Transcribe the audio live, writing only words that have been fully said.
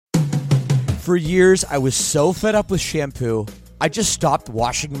For years, I was so fed up with shampoo, I just stopped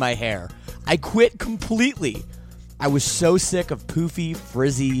washing my hair. I quit completely. I was so sick of poofy,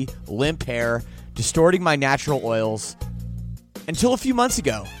 frizzy, limp hair, distorting my natural oils. Until a few months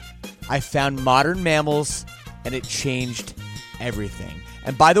ago, I found Modern Mammals, and it changed everything.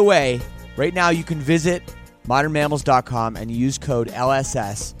 And by the way, right now you can visit modernmammals.com and use code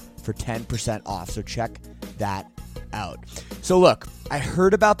LSS for 10% off. So check that out. So look, I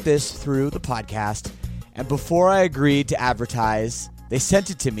heard about this through the podcast, and before I agreed to advertise, they sent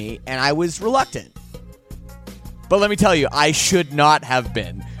it to me, and I was reluctant. But let me tell you, I should not have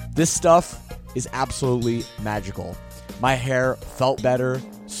been. This stuff is absolutely magical. My hair felt better,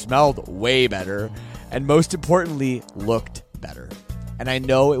 smelled way better, and most importantly, looked better. And I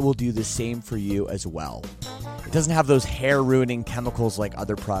know it will do the same for you as well. It doesn't have those hair-ruining chemicals like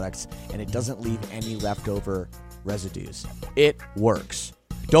other products, and it doesn't leave any leftover residues. It works.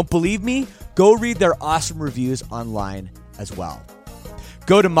 Don't believe me? Go read their awesome reviews online as well.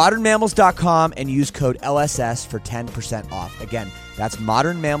 Go to modernmammals.com and use code LSS for 10% off. Again, that's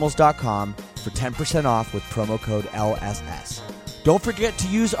modernmammals.com for 10% off with promo code LSS. Don't forget to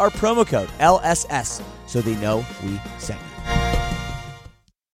use our promo code LSS so they know we sent you.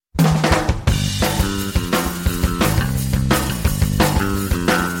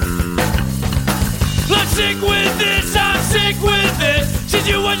 Sick with this, I'm sick with this.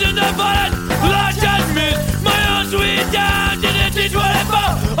 Situations I find lost judgment. My own sweet time didn't teach what I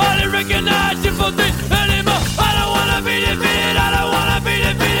found. I didn't recognize simple things anymore. I don't wanna be defeated. I don't wanna be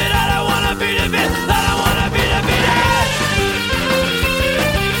defeated. I don't wanna be defeated. I don't wanna be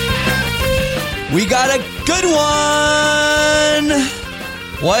defeated. We got a good one.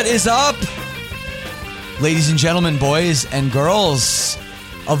 What is up, ladies and gentlemen, boys and girls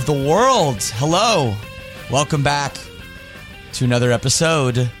of the world? Hello. Welcome back to another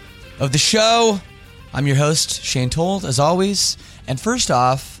episode of the show. I'm your host, Shane Told, as always. And first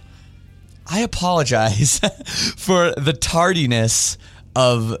off, I apologize for the tardiness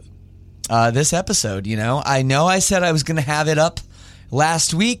of this episode. I know I said I was going to have it up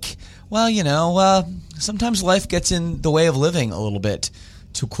last week. Well, sometimes life gets in the way of living a little bit,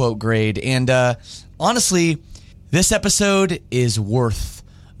 to quote Grade. And honestly, this episode is worth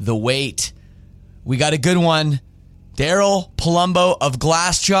the wait. We got a good one. Daryl Palumbo of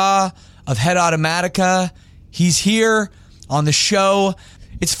Glassjaw, of Head Automatica. He's here on the show.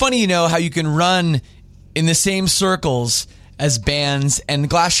 It's funny, how you can run in the same circles as bands, and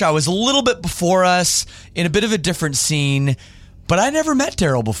Glassjaw was a little bit before us in a bit of a different scene, but I never met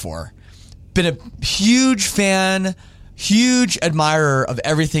Daryl before. Been a huge fan, huge admirer of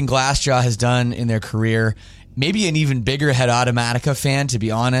everything Glassjaw has done in their career. Maybe an even bigger Head Automatica fan, to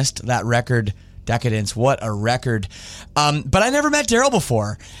be honest. That record, Decadence, what a record. But I never met Daryl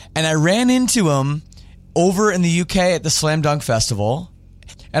before. And I ran into him over in the UK at the Slam Dunk Festival.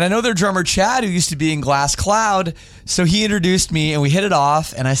 And I know their drummer Chad, who used to be in Glass Cloud. So he introduced me and we hit it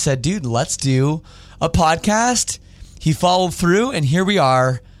off. And I said, dude, let's do a podcast. He followed through, and here we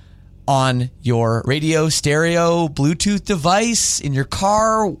are on your radio, stereo, Bluetooth device, in your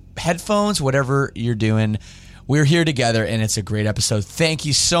car, headphones, whatever you're doing. We're here together, and it's a great episode. Thank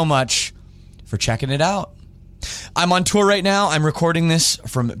you so much for checking it out. I'm on tour right now. I'm recording this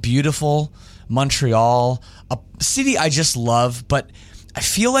from beautiful Montreal, a city I just love, but I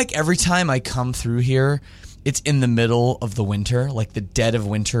feel like every time I come through here, it's in the middle of the winter, like the dead of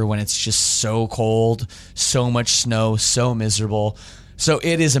winter, when it's just so cold, so much snow, so miserable. So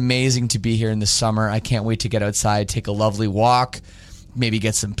it is amazing to be here in the summer. I can't wait to get outside, take a lovely walk, maybe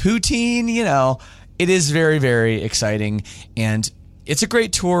get some poutine, It is very, very exciting, and it's a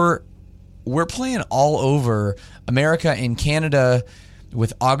great tour. We're playing all over America and Canada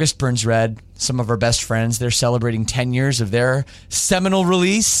with August Burns Red, some of our best friends. They're celebrating 10 years of their seminal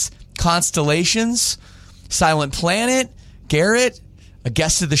release, Constellations. Silent Planet, Garrett, a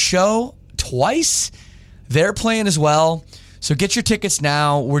guest of the show twice. They're playing as well. So get your tickets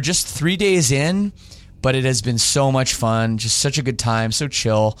now. We're just 3 days in, but it has been so much fun. Just such a good time, so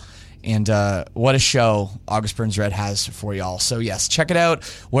chill. And what a show August Burns Red has for y'all. So yes, check it out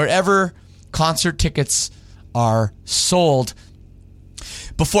wherever concert tickets are sold.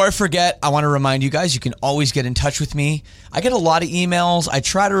 Before I forget, I want to remind you guys, you can always get in touch with me. I get a lot of emails. I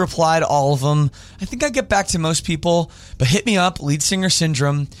try to reply to all of them. I think I get back to most people, but hit me up,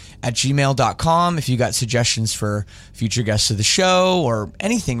 leadsingersyndrome@gmail.com, if you got suggestions for future guests of the show or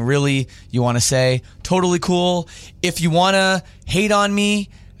anything really you want to say. Totally cool. If you want to hate on me,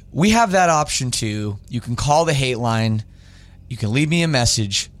 we have that option too. You can call the hate line. You can leave me a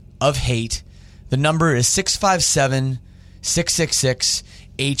message of hate. The number is 657-666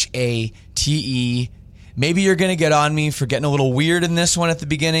 H-A-T-E. Maybe you're going to get on me for getting a little weird in this one at the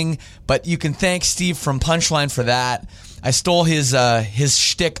beginning, but you can thank Steve from Punchline for that. I stole his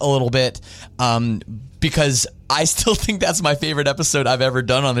shtick a little bit because I still think that's my favorite episode I've ever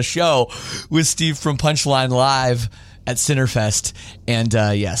done on the show with Steve from Punchline live at Cinderfest. And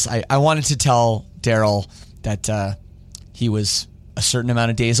yes, I wanted to tell Daryl that he was a certain amount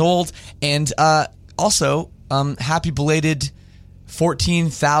of days old, and also happy belated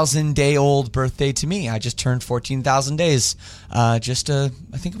 14,000 day old birthday to me. I just turned 14,000 days. I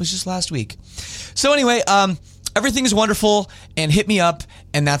think it was just last week. So anyway, everything is wonderful, and hit me up,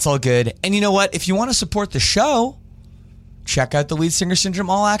 and that's all good. And you know what? If you want to support the show, check out the Lead Singer Syndrome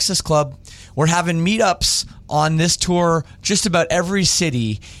All Access Club. We're having meetups on this tour just about every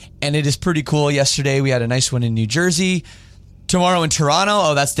city, and it is pretty cool. Yesterday we had a nice one in New Jersey. Tomorrow in Toronto.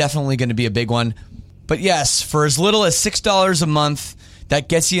 Oh, that's definitely going to be a big one. But yes, for as little as $6 a month, that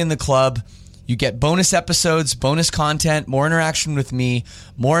gets you in the club. You get bonus episodes, bonus content, more interaction with me,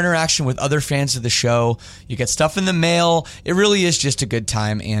 more interaction with other fans of the show. You get stuff in the mail. It really is just a good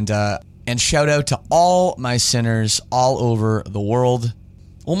time. And shout out to all my sinners all over the world.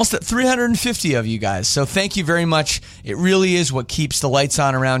 Almost at 350 of you guys. So thank you very much. It really is what keeps the lights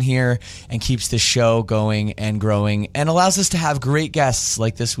on around here and keeps the show going and growing and allows us to have great guests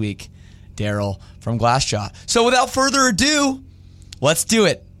like this week, Daryl from Glassjaw. So without further ado, let's do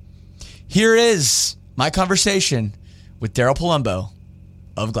it. Here is my conversation with Daryl Palumbo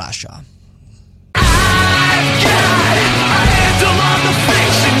of Glassjaw. I've got a handle on the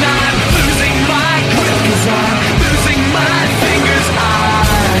fiction. I'm losing my grip 'cause I'm losing my fingers.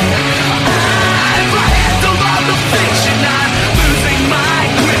 I've a handle on the fiction. I'm losing my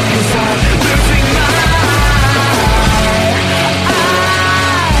grip 'cause I'm losing my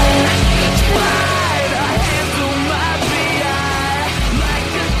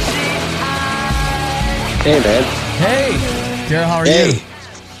Hey, man. Hey, Daryl, how are you?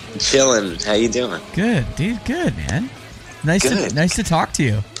 Chilling. How you doing? Good, dude. Good, man. Nice to talk to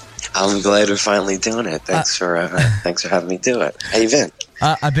you. I'm glad we're finally doing it. Thanks for having me do it. How you been?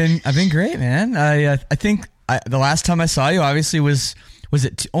 I've been great, man. I think the last time I saw you, obviously, was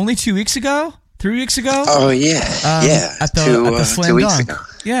it only 2 weeks ago? 3 weeks ago? Oh yeah, yeah. At the Slam 2 weeks Dunk. ago.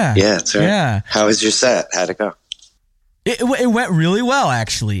 Yeah, that's right. Yeah. How was your set? How'd it go? It went really well,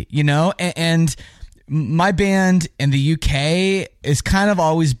 actually. You know, and my band in the UK has kind of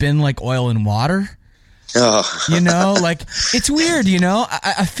always been like oil and water. Oh, You know, like it's weird. You know,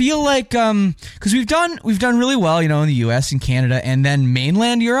 I feel like because we've done really well. You know, in the US and Canada, and then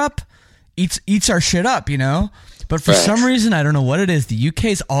mainland Europe eats our shit up. You know, but for Right. some reason I don't know what it is. The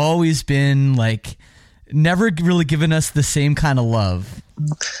UK's always been like never really given us the same kind of love.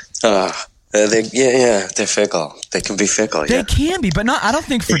 they're fickle. They can be fickle. They Yeah, can be, but not. I don't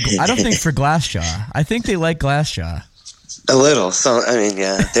think for Glassjaw. I think they like Glassjaw. a little. So I mean,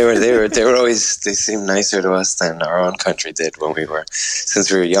 yeah, they were always. They seemed nicer to us than our own country did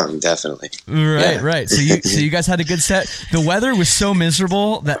since we were young. Definitely. Right. So you guys had a good set. The weather was so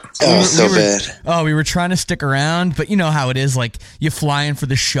miserable that bad. We were trying to stick around, but you know how it is. Like you fly in for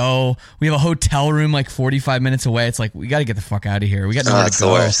the show. We have a hotel room like 45 minutes away. It's like we got to get the fuck out of here. We got nowhere to It's go.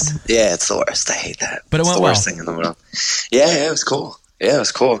 the worst. Yeah, it's the worst. I hate that. But it It's went the worst well. thing in the world. Yeah, it was cool. Yeah, it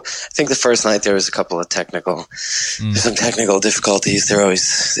was cool. I think the first night there was a couple of some technical difficulties.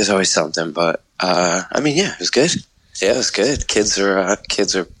 There's always something, but I mean, yeah, it was good. Yeah, it was good. Kids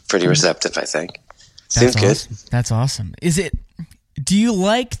are pretty receptive, I think. Seems good. Awesome. That's awesome. Do you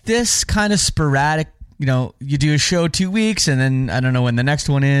like this kind of sporadic? You know, you do a show 2 weeks, and then I don't know when the next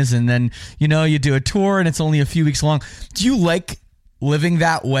one is, and then you know you do a tour, and it's only a few weeks long. Do you like living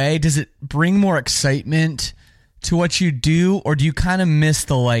that way? Does it bring more excitement to what you do, or do you kind of miss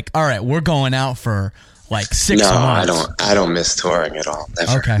the like, all right, we're going out for like 6 months? No, I don't miss touring at all.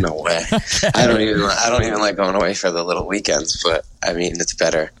 Never. Okay. No way. I don't even like going away for the little weekends, but I mean, it's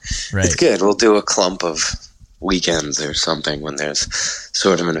better. Right. It's good. We'll do a clump of weekends or something when there's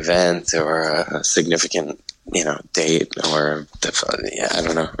sort of an event or a significant, date or I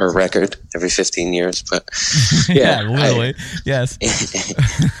don't know, or a record every 15 years, but yeah, literally. Yes.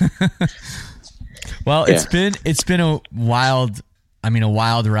 Well, Yeah. it's been a wild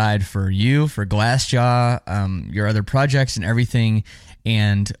ride for you, for Glassjaw, your other projects and everything.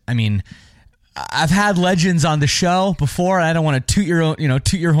 And I mean, I've had legends on the show before. I don't want to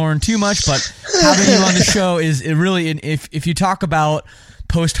toot your horn too much, but having you on the show is it really. If you talk about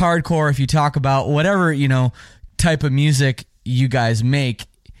post-hardcore, if you talk about whatever type of music you guys make,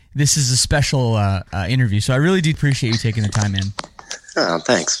 this is a special interview. So I really do appreciate you taking the time in. Oh,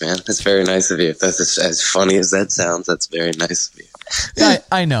 thanks, man. That's very nice of you. That's as funny as that sounds. That's very nice of you.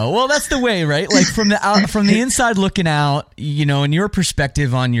 I know. Well, that's the way, right? Like from the inside looking out, you know, and your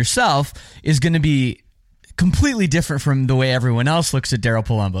perspective on yourself is going to be completely different from the way everyone else looks at Daryl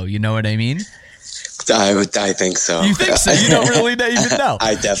Palumbo. You know what I mean? I think so. You think so? You don't really even know.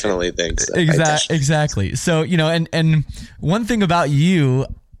 I definitely think so. Exactly. So, you know, and one thing about you,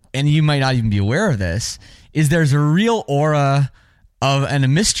 and you might not even be aware of this, is there's a real aura and a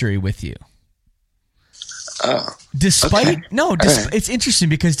mystery with you. Oh. It's interesting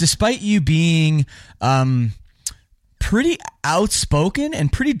because despite you being pretty outspoken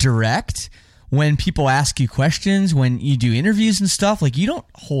and pretty direct when people ask you questions, when you do interviews and stuff, like you don't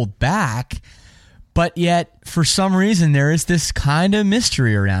hold back, but yet for some reason there is this kind of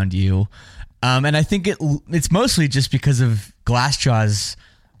mystery around you. And I think it's mostly just because of Glassjaw's,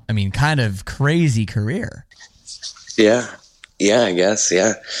 I mean, kind of crazy career. Yeah, I guess.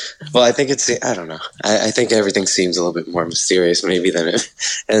 Yeah. Well, I think I don't know. I think everything seems a little bit more mysterious maybe than it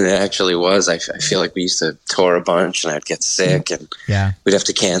actually was. I feel like we used to tour a bunch and I'd get sick and we'd have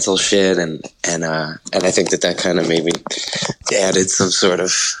to cancel shit. And I think that kind of maybe added some sort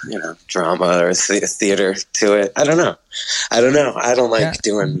of, you know, drama or theater to it. I don't know. I don't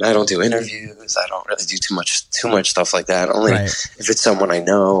do interviews. I don't really do too much stuff like that. Only if it's someone I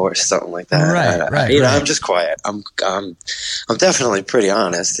know or something like that. Right. I'm just quiet. I'm definitely pretty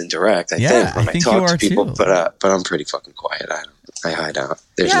honest and direct. I think when I talk to people, but I'm pretty fucking quiet. I hide out.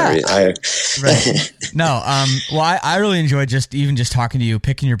 There's no reason. Right. No. Well, I really enjoyed just talking to you,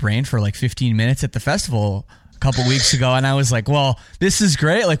 picking your brain for like 15 minutes at the festival a couple weeks ago, and I was like, well, this is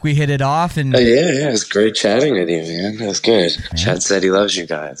great. Like we hit it off, and it was great chatting with you, man. It was good. Man. Chad said he loves you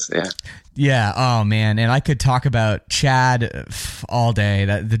guys. Yeah. Oh man, and I could talk about Chad all day.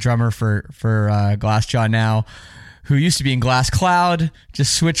 The drummer for Glassjaw now, who used to be in Glass Cloud.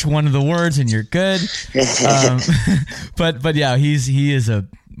 Just switch one of the words and you're good. But yeah, he is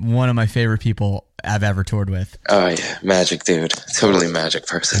one of my favorite people I've ever toured with. Oh yeah, magic dude, totally magic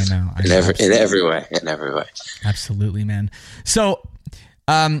person. I know. In every way. Absolutely, man. So,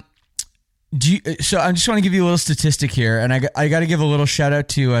 I just want to give you a little statistic here, and I got to give a little shout out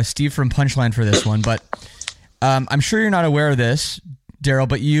to Steve from Punchline for this one. But I'm sure you're not aware of this, Daryl.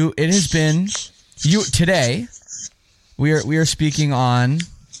 But it has been today. We are speaking on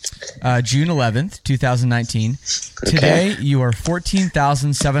June 11th, 2019. Okay. Today, you are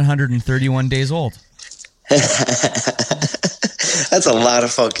 14,731 days old. That's a lot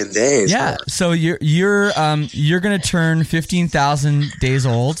of fucking days. Yeah. Man. So you're going to turn 15,000 days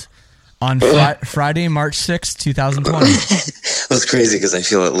old on Friday, March 6th, 2020. That's crazy because I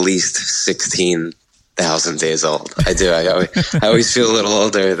feel at least 16,000 days old. I do. I always feel a little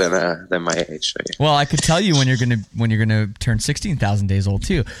older than my age. Well, I could tell you when you're gonna turn 16,000 days old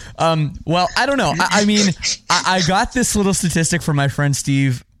too. Well, I don't know. I mean, I got this little statistic from my friend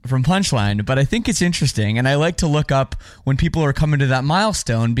Steve from Punchline, but I think it's interesting, and I like to look up when people are coming to that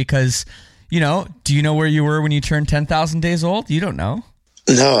milestone because, you know, do you know where you were when you turned 10,000 days old? You don't know.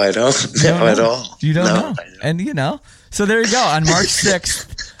 No, I don't know at all. You don't know. And you know, so there you go. On March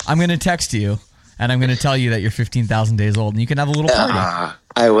 6th, I'm going to text you. And I'm going to tell you that you're 15,000 days old, and you can have a little party.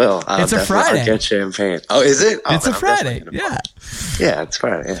 I will. It's a Friday. I'll get champagne. Oh, is it? It's a Friday. Yeah. Yeah, it's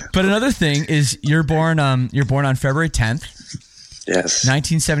Friday. Yeah. But another thing is you're born on February 10th. Yes.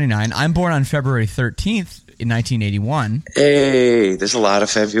 1979. I'm born on February 13th in 1981. Hey, there's a lot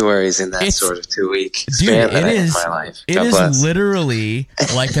of Februaries in that sort of 2 week span that I have in my life. It is literally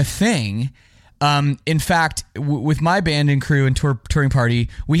like a thing. In fact, with my band and crew and touring party,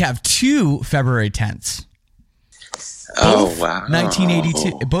 we have 2 February 10ths. Oh, wow.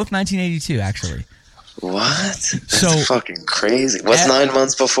 1982. Both 1982, actually. What? That's fucking crazy. What's 9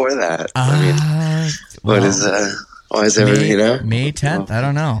 months before that? What is that? Why is everything, you know? May 10th. I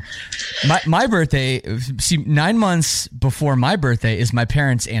don't know. My birthday, 9 months before my birthday is my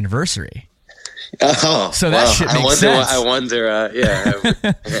parents' anniversary. Oh, so that shit makes sense. I wonder, yeah.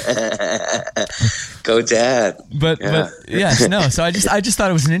 Go Dad. But yes, no. So I just thought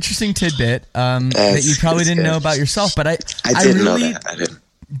it was an interesting tidbit that you probably didn't know about yourself. But I didn't really know that. I didn't.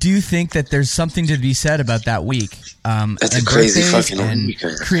 Do think that there's something to be said about that week. That's a crazy fucking week.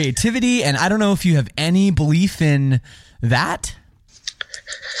 Creativity, and I don't know if you have any belief in that.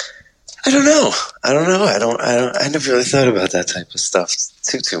 I don't know. I never really thought about that type of stuff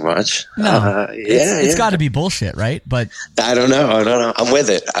too much. No, it's got to be bullshit, right? But I don't know. I'm with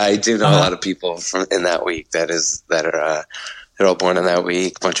it. I do know a lot of people in that week that are they're all born in that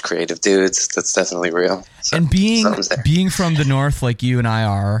week. Bunch of creative dudes. That's definitely real. So, and being from the north like you and I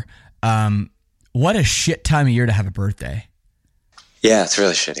are, what a shit time of year to have a birthday. Yeah, it's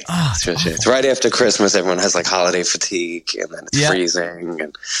really shitty. Oh, it's really shitty. It's right after Christmas. Everyone has like holiday fatigue, and then it's freezing,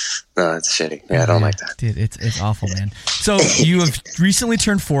 and no, it's shitty. Yeah, I don't like that. Dude, it's awful, man. So you have recently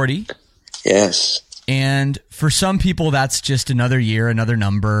turned 40. Yes. And for some people, that's just another year, another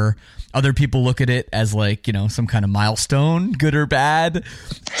number. Other people look at it as like, you know, some kind of milestone, good or bad.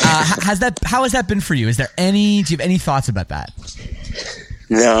 How has that been for you? Do you have any thoughts about that?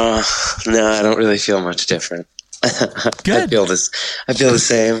 No, I don't really feel much different. Good. I feel the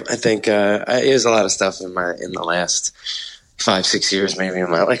same. I think there's a lot of stuff in the last 5-6 years, maybe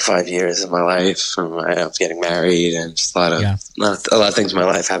in my 5 years of my life, from getting married and just a lot of things in my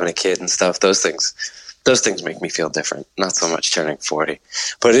life, having a kid and stuff. Those things make me feel different. Not so much turning 40,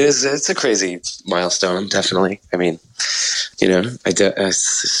 but it's a crazy milestone. Definitely. I mean, you know,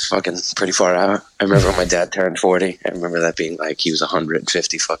 it's fucking pretty far out. I remember when my dad turned 40. I remember that being like he was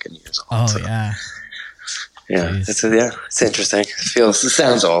 150 fucking years old. Oh, so. yeah. Yeah, it's interesting. It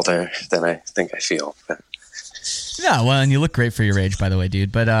sounds older than I think I feel. But. Yeah, well, and you look great for your age, by the way,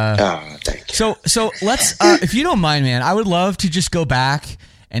 dude. But thank you. So let's, if you don't mind, man, I would love to just go back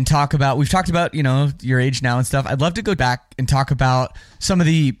and talk about. We've talked about, you know, your age now and stuff. I'd love to go back and talk about some of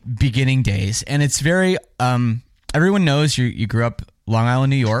the beginning days. And it's very, everyone knows you grew up Long Island,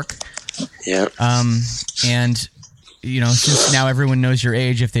 New York. Yeah. And you know, since now everyone knows your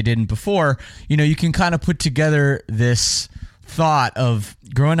age, if they didn't before, you know, you can kind of put together this thought of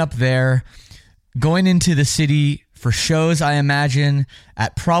growing up there, going into the city for shows, I imagine,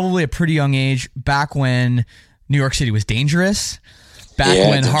 at probably a pretty young age, back when New York City was dangerous, back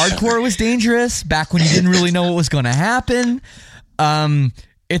when hardcore was dangerous, back when you didn't really know what was going to happen.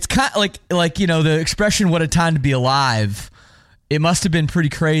 It's kind of like, you know, the expression, what a time to be alive. It must have been pretty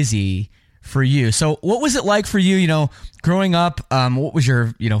crazy for you. So what was it like for you, you know, growing up? What was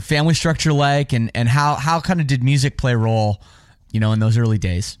your, you know, family structure like, and how kind of did music play a role, you know, in those early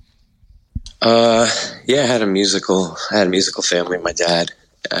days? I had a musical family. My dad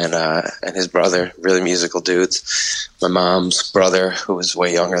and his brother, really musical dudes. My mom's brother, who was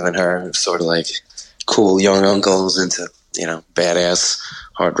way younger than her, was sort of like cool young uncles into, you know, badass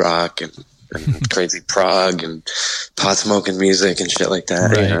hard rock and crazy prog and pot smoking music and shit like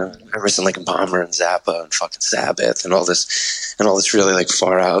that. Right. You know, Emerson, Lake and Palmer and Zappa and fucking Sabbath and all this really like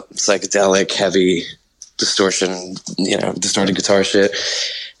far out psychedelic, heavy distortion, you know, distorted guitar shit.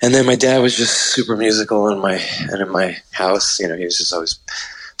 And then my dad was just super musical in my house. You know, he was just always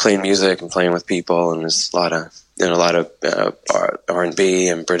playing music and playing with people, and there's a lot of R&B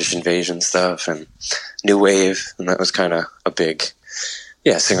and British Invasion stuff and new wave, and that was kind of a big.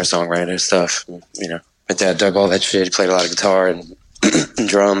 Yeah, singer-songwriter stuff. You know, my dad dug all that shit. He played a lot of guitar and, and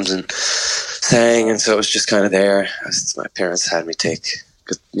drums and sang, and so it was just kind of there. My parents had me take,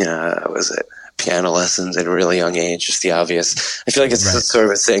 you know, piano lessons at a really young age, just the obvious. I feel like it's sort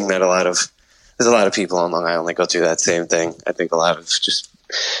of a thing that there's a lot of people on Long Island that go through that same thing. I think a lot of just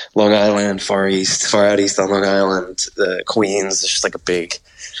Long Island, far out east on Long Island, the Queens, it's just like a big...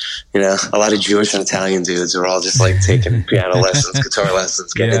 You know, a lot of Jewish and Italian dudes are all just like taking piano lessons, guitar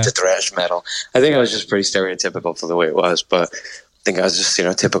lessons, getting into thrash metal. I think I was just pretty stereotypical for the way it was, but I think I was just, you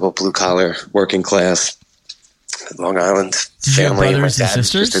know, typical blue collar, working class, Long Island family. Did you have brothers my and dad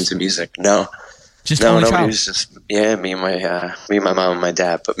was sisters? just into music. No, Only nobody child? was just me and my mom and my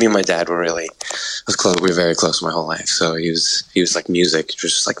dad. But me and my dad were close. We were very close my whole life. So he was like music,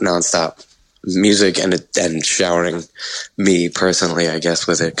 just like nonstop. Music and showering me personally, I guess,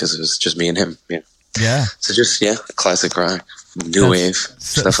 with it, because it was just me and him. You know? Yeah. So just classic rock, new wave,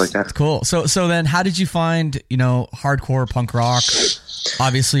 stuff like that. Cool. So then, how did you find, you know, hardcore punk rock?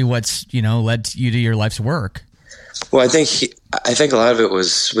 Obviously, what's, you know, led you to your life's work. Well, I think a lot of it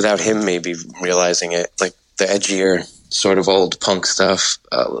was without him maybe realizing it, like the edgier sort of old punk stuff,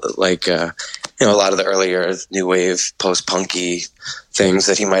 you know, a lot of the earlier new wave, post-punky things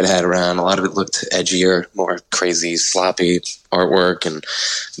that he might have had around. A lot of it looked edgier, more crazy, sloppy artwork, and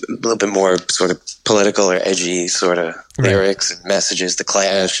a little bit more sort of political or edgy sort of lyrics and messages. The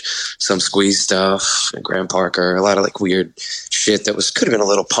Clash, some Squeeze stuff, and Graham Parker, a lot of like weird shit that could have been a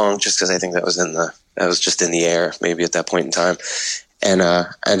little punk, just because I think that was just in the air maybe at that point in time, and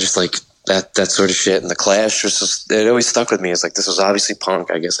just like. That sort of shit, and the Clash it always stuck with me. It's like, this was obviously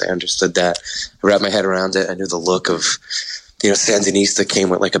punk. I guess I understood that. I wrapped my head around it. I knew the look of, you know, Sandinista came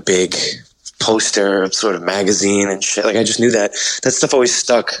with like a big poster sort of magazine and shit. Like, I just knew that stuff always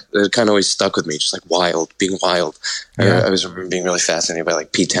stuck. It kind of always stuck with me, just like being wild. Yeah. I was being really fascinated by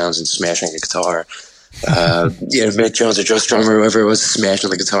like Pete Townsend smashing a guitar. Mick Jones or Joe Strummer, whoever it was, smashing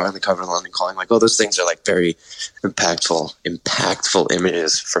the guitar on the cover of London Calling. Like, those things are like very impactful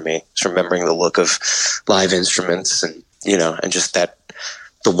images for me. Just remembering the look of live instruments and and just that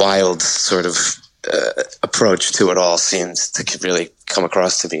the wild sort of approach to it all seems to really come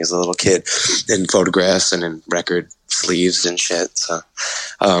across to me as a little kid in photographs and in record sleeves and shit. So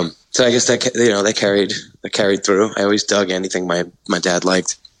I guess that carried through. I always dug anything my dad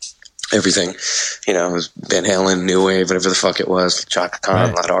liked. Everything, it was Van Halen, New Wave, whatever the fuck it was, Chaka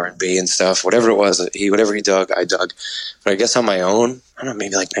Khan, a lot of R&B and stuff, whatever it was, whatever he dug, I dug. But I guess on my own, I don't know,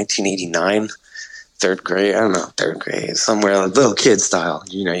 maybe like 1989, third grade, somewhere, like little kid style.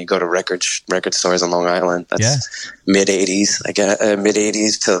 You go to record stores on Long Island. That's mid 80s, mid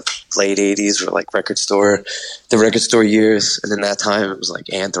 80s to late 80s were like the record store years. And then that time it was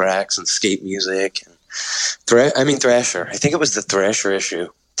like Anthrax and skate music and Thrasher. I think it was the Thrasher issue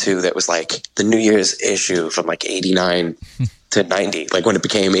too, that was like the New Year's issue from like 89 to 90, like when it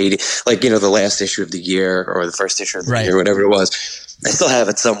became 80, like, the last issue of the year or the first issue of the year, whatever it was. I still have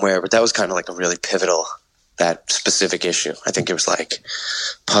it somewhere, but that was kind of like a really pivotal, that specific issue. I think it was like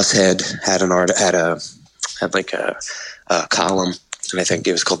Pusshead had a column, and I think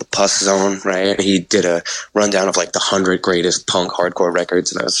it was called the Puss Zone, right? And he did a rundown of like the 100 greatest punk hardcore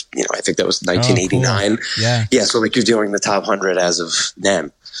records, and I was, I think that was 1989. Cool. Yeah. So like you're doing the top 100 as of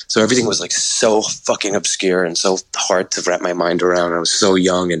then. So everything was like so fucking obscure and so hard to wrap my mind around. I was so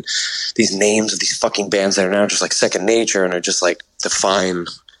young, and these names of these fucking bands that are now just like second nature and are just like define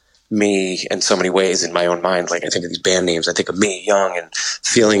me in so many ways in my own mind. Like I think of these band names, I think of me young and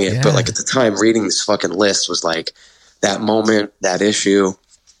feeling it. But like at the time reading this fucking list was like that moment, that issue.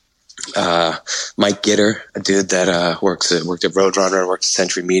 Mike Gitter, a dude that worked at Roadrunner, worked at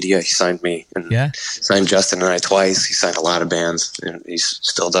Century Media. He signed me and signed Justin and I twice. He signed a lot of bands, and he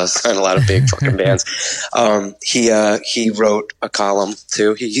still does sign a lot of big fucking bands. He wrote a column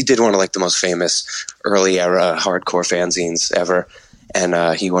too. He did one of like the most famous early era hardcore fanzines ever.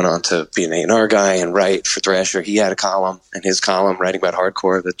 And he went on to be an A&R guy and write for Thrasher. He had a column, and his column writing about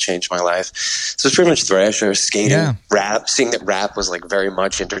hardcore that changed my life. So it's pretty much Thrasher, skating, rap, seeing that rap was like very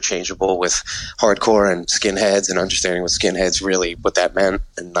much interchangeable with hardcore and skinheads, and understanding what skinheads really, what that meant,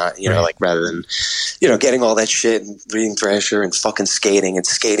 and not, like rather than, getting all that shit and reading Thrasher and fucking skating and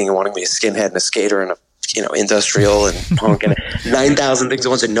wanting to be a skinhead and a skater and a industrial and punk and 9,000 things at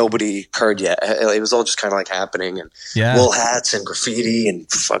once that nobody heard yet. It was all just kind of like happening, and wool hats and graffiti and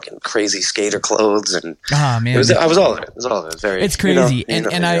fucking crazy skater clothes, and I was all of it. It was all of it. It's crazy,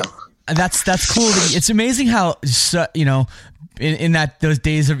 that's cool. It's amazing how in those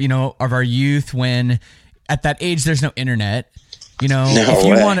days of of our youth, when at that age there's no internet. If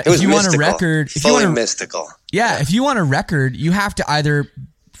you want a record, mystical. If you want a record, you have to either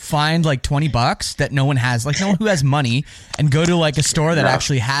find like $20 that no one has, like no one who has money, and go to like a store that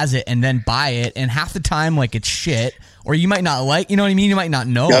actually has it and then buy it. And half the time, like it's shit, or you might not like, you know what I mean? You might not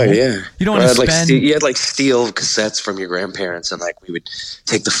know. Oh yeah. You don't want to spend. You had like steal cassettes from your grandparents, and like we would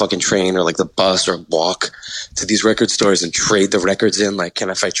take the fucking train or like the bus or walk to these record stores and trade the records in. Like,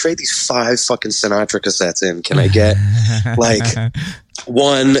 if I trade these 5 fucking Sinatra cassettes in, can I get like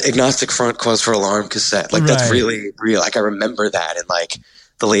one Agnostic Front Cause for Alarm cassette? Like that's really real. Like I remember that in like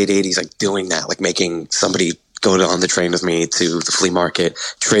the late 80s, like doing that, like making somebody go on the train with me to the flea market,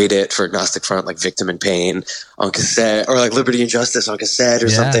 trade it for Agnostic Front, like Victim in Pain on cassette, or like Liberty and Justice on cassette or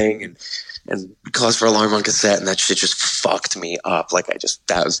something, and Cause for Alarm on cassette, and that shit just fucked me up. Like that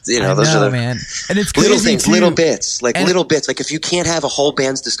was, those are the man. And it's little things, little bits. Like if you can't have a whole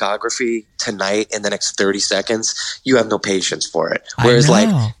band's discography tonight in the next 30 seconds, you have no patience for it. Whereas like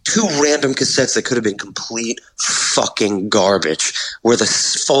 2 random cassettes that could have been complete fucking garbage were the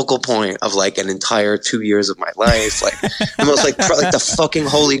focal point of like an entire 2 years of my life. Like the most like the fucking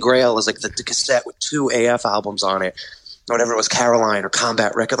holy grail is like the cassette with 2 AF albums on it. Whatever it was, Caroline or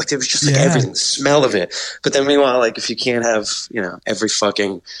Combat Record, like it was just like everything, the smell of it. But then meanwhile, like if you can't have, every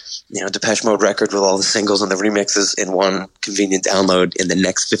fucking, Depeche Mode record with all the singles and the remixes in one convenient download in the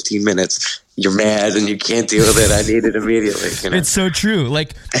next 15 minutes, you're mad and you can't deal with it. I need it immediately. It's so true.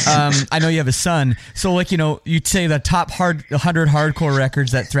 Like, I know you have a son. So like, you'd say the top 100 hardcore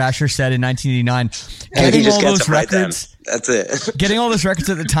records that Thrasher said in 1989, getting all those records. That's it. Getting all those records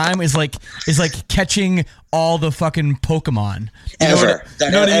at the time is like catching all the fucking Pokemon ever.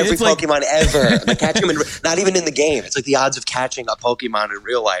 Every Pokemon ever. Like catching them not even in the game. It's like the odds of catching a Pokemon in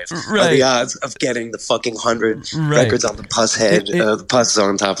real life are the odds of getting the fucking 100 records on the Pusshead, the Puss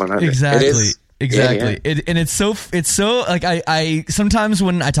Zone top 100. Exactly. Exactly. And it's so like I sometimes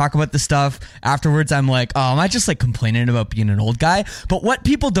when I talk about this stuff afterwards, I'm like, oh, am I just like complaining about being an old guy? But what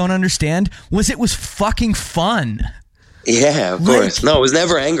people don't understand was it was fucking fun. Yeah, of course. No, it was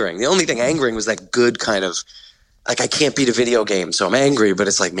never angering. The only thing angering was that good kind of like I can't beat a video game, so I'm angry. But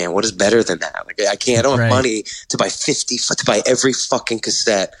it's like, man, what is better than that? Like I don't have money to buy to buy every fucking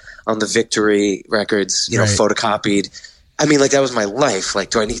cassette on the Victory Records, photocopied. I mean, like, that was my life. Like,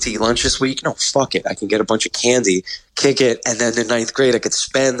 do I need to eat lunch this week? No, fuck it. I can get a bunch of candy, kick it, and then in ninth grade, I could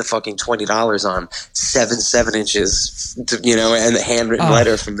spend the fucking $20 on 7 inches, and the handwritten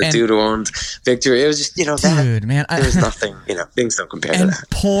letter from the dude who owned Victory. It was just, dude, man, there was nothing, things don't compare to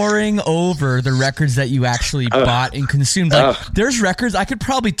that. Pouring over the records that you actually bought and consumed. Like, there's records I could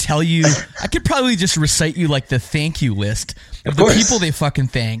probably just recite you, like, the thank you list of the people they fucking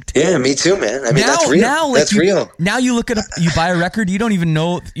thanked. Yeah, me too, man. I mean, that's real. That's real. Now you look it up, you buy a record, you don't even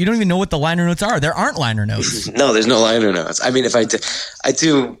know what the liner notes are. There aren't liner notes. No, there's no liner notes. I mean, if I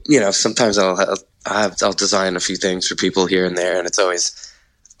do, sometimes I'll design a few things for people here and there, and it's always,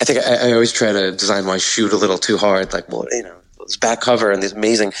 I think I always try to design my shoot a little too hard. Like, well, this back cover and these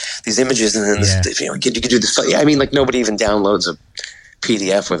images, and then this, you could do this. I mean, like, nobody even downloads a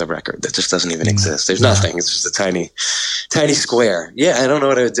PDF with a record. That just doesn't even exist. There's nothing. It's just a tiny square. Yeah, I don't know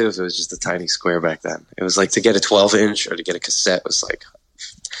what I would do if it was just a tiny square back then. It was like to get a 12-inch or to get a cassette was like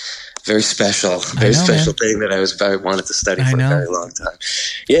very special thing that I wanted to study for a very long time.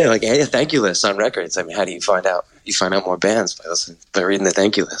 Yeah, like thank you lists on records. I mean, how do you find out? You find out more bands by reading the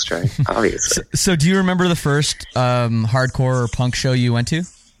thank you list, right? Obviously. So do you remember the first hardcore or punk show you went to?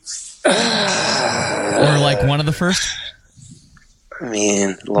 Or like one of the first? I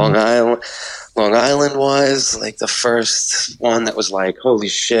mean, Long Island was like the first one that was like, holy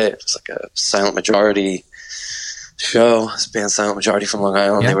shit, it was like a Silent Majority show. This band Silent Majority from Long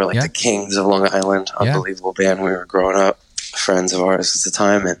Island. They were like the kings of Long Island. Unbelievable band. We were growing up, friends of ours at the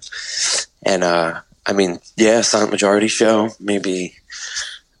time. And I mean, Silent Majority show. Maybe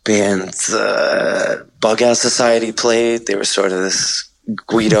bands Bug Out Society played. They were sort of this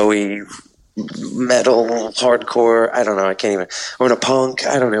Guido-y metal, hardcore. I don't know. I can't even. Or in a punk.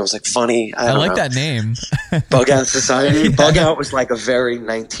 I don't know. It was like funny. I like that name. Bug Out Society. Bug Out was like a very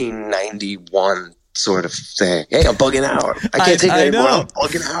 1991 sort of thing. Hey, I'm bugging out. I can't take it anymore. I'm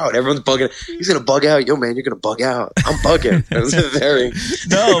bugging out. Everyone's bugging. He's gonna bug out. Yo, man, you're gonna bug out. I'm bugging. It was a very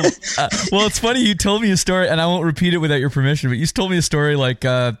well, it's funny. You told me a story, and I won't repeat it without your permission. But you told me a story like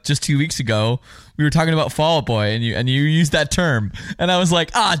just 2 weeks ago. We were talking about Fall Out Boy, and you used that term, and I was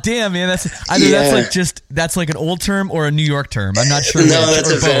like, damn, man, that's like an old term or a New York term. I'm not sure. No,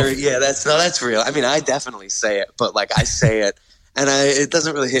 that's real. I mean, I definitely say it, but like I say it, and it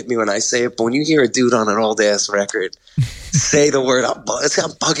doesn't really hit me when I say it. But when you hear a dude on an old ass record say the word, I'm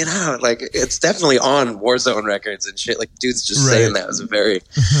bugging out. Like, it's definitely on Warzone records and shit. Like, dudes just saying that was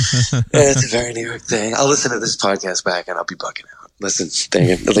it's a very New York thing. I'll listen to this podcast back and I'll be bugging out. Listen,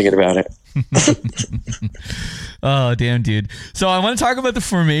 thinking about it. Oh, damn, dude. So I want to talk about the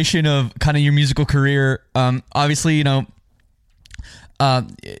formation of kind of your musical career. Obviously, it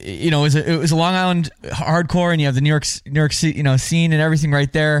was a Long Island hardcore, and you have the New York scene and everything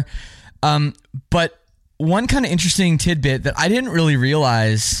right there. But one kind of interesting tidbit that I didn't really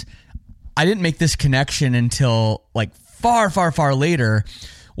realize, I didn't make this connection until like far, far, far later,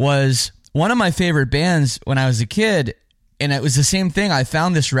 was one of my favorite bands when I was a kid. And it was the same thing. I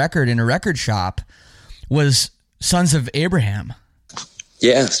found this record in a record shop, was Sons of Abraham.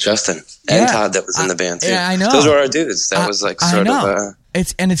 Yeah, it's Justin and Todd that was in the band too. Yeah, I know. Those were our dudes. That was like sort of.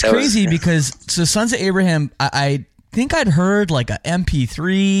 It's crazy because Sons of Abraham, I think I'd heard like a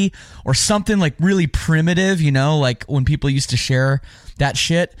MP3 or something like really primitive, like when people used to share that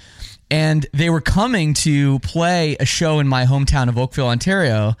shit. And they were coming to play a show in my hometown of Oakville,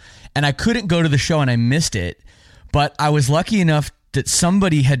 Ontario, and I couldn't go to the show and I missed it. But I was lucky enough that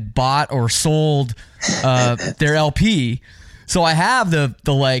somebody had bought or sold their LP. So I have the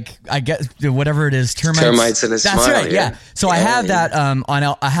whatever it is, termites in a smile. That's right, yeah. So I have that on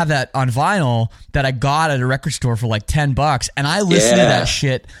vinyl that I got at a record store for like $10, and I listened to that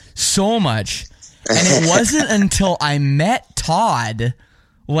shit so much. And it wasn't until I met Todd,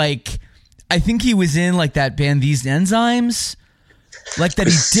 like I think he was in like that band These Enzymes, like that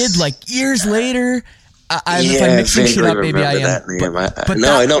he did like years later. If I'm mixing shit up, maybe I am. But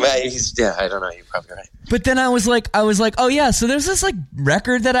no, I know. I don't know. You're probably right. But then I was like, oh yeah. So there's this like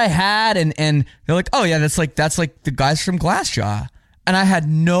record that I had, and they're like, oh yeah, that's like the guys from Glassjaw, and I had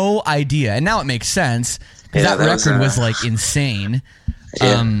no idea. And now it makes sense because that record was like insane.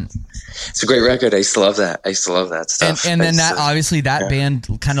 Yeah. It's a great record. I used to love that stuff. And then obviously that band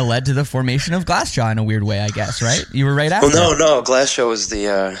kind of led to the formation of Glassjaw in a weird way, I guess. Right? You were right after. Well, no. Glassjaw was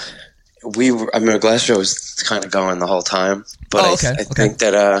the. Glassjaw was kind of going the whole time, but I think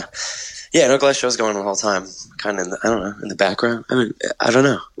that, Glassjaw was going the whole time kind of, I don't know, in the background. I mean, I don't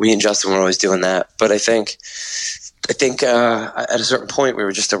know. Me and Justin were always doing that. But I think at a certain point we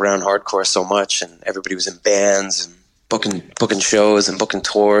were just around hardcore so much, and everybody was in bands and booking shows and booking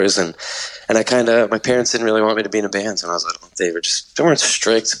tours, and my parents didn't really want me to be in a band when I was little. They weren't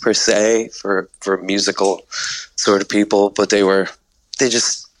strict per se for musical sort of people, but they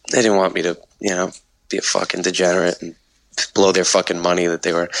didn't want me to, be a fucking degenerate and blow their fucking money that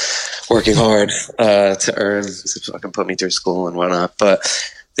they were working hard to earn to fucking put me through school and whatnot. But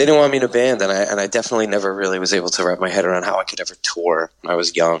they didn't want me in a band, and I definitely never really was able to wrap my head around how I could ever tour when I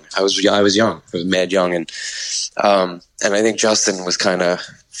was young. I was young. I was mad young, and I think Justin was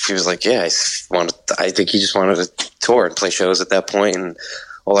he was like, yeah, I think he just wanted to tour and play shows at that point, and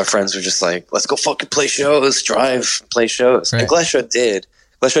all our friends were just like, let's go fucking play shows, drive, play shows. Right. And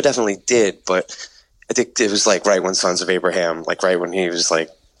Glassjaw definitely did, but I think it was like right when Sons of Abraham, like right when he was like,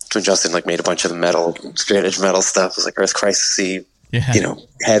 when Justin like made a bunch of the straight edge metal stuff, it was like Earth Crisis-y,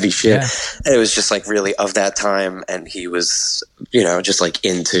 heavy shit. Yeah. And it was just like really of that time, and he was, just like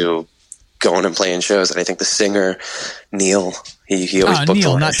into going and playing shows. And I think the singer, Neil, he always booked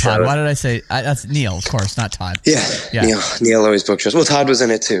Neil, not Todd. shows. Why did I say that's Neil? Of course, not Todd. Yeah. Neil always booked shows. Well, Todd was in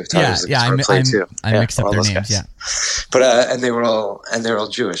it too. Todd was too. I mixed up their names. Guys. Yeah, but and they're all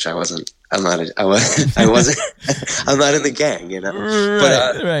Jewish. I'm not in the gang,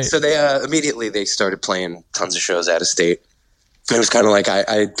 Right. So they immediately they started playing tons of shows out of state. It was kind of like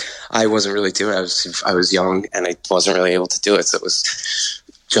I wasn't really doing it. I was young and I wasn't really able to do it. So it was.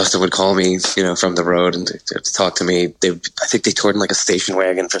 Justin would call me, from the road and to talk to me. I think they toured in like a station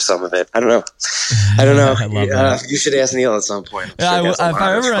wagon for some of it. I don't know. I love that. You should ask Neil at some point. If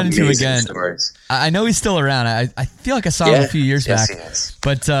I ever run into him again, I know he's still around. I feel like I saw him a few years back.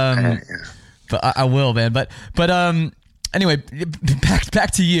 But I will, man. But anyway,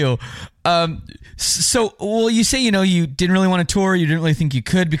 back to you. So, you say, you didn't really want to tour. You didn't really think you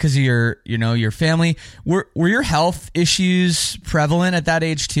could because of your family. Were your health issues prevalent at that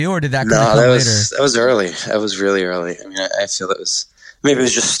age too, or did that come later? That was early. That was really early. I mean, I feel maybe it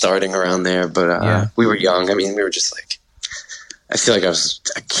was just starting around there, but we were young. I mean, we were just like, I feel like I was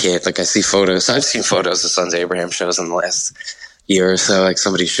a kid. Like I see photos. I've seen photos of Sons of Abraham shows in the last year or so. Like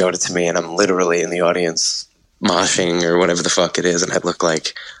somebody showed it to me and I'm literally in the audience moshing or whatever the fuck it is, and I look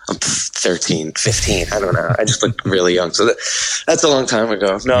like I'm 13, 15, I don't know. I just look really young. So that's a long time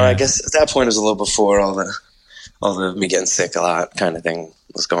ago. No, I guess at that point it was a little before all the me getting sick a lot kind of thing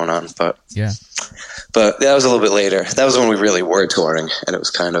was going on. But that was a little bit later. That was when we really were touring, and it was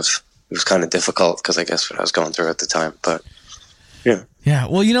kind of difficult because I guess what I was going through at the time. But yeah.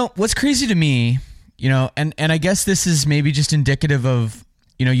 Well, what's crazy to me, and I guess this is maybe just indicative of,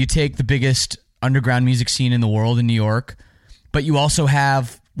 you take the biggest underground music scene in the world in New York, but you also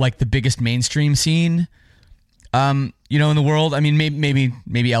have like the biggest mainstream scene, in the world. I mean, maybe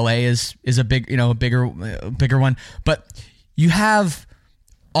LA is a big, a bigger one, but you have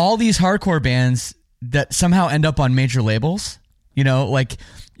all these hardcore bands that somehow end up on major labels, like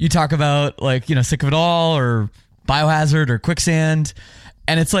you talk about like, Sick of It All or Biohazard or Quicksand.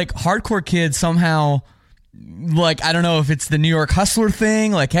 And it's like hardcore kids somehow, like, I don't know if it's the New York hustler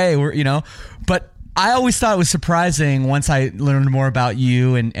thing, like, hey, but I always thought it was surprising once I learned more about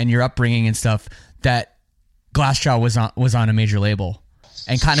you and your upbringing and stuff that Glassjaw was on a major label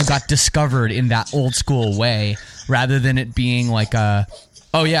and kind of got discovered in that old school way rather than it being like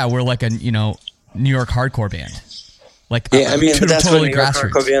we're like a, New York hardcore band. Like, I mean, that's totally what New York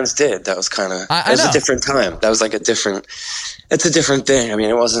hardcore bands did. That was kind of, it was a different time. That was like it's a different thing. I mean,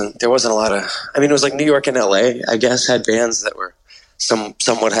 there wasn't a lot of, I mean, it was like New York and LA, I guess, had bands that were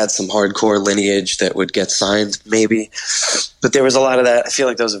somewhat had some hardcore lineage that would get signed maybe, but there was a lot of that. I feel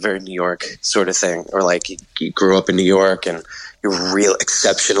like that was a very New York sort of thing, or like you grew up in New York and you're real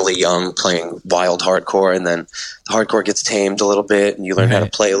exceptionally young playing wild hardcore, and then the hardcore gets tamed a little bit and you learn how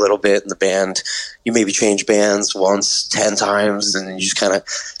to play a little bit in the band. You maybe change bands once, 10 times, and then you just kind of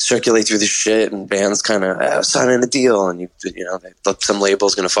circulate through the shit, and bands kind of signing a deal, and some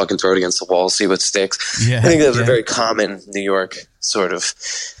label's going to fucking throw it against the wall, see what sticks. I think that was a very common New York sort of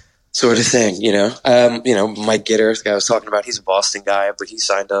thing, Mike Gitter, the guy I was talking about, he's a Boston guy, but he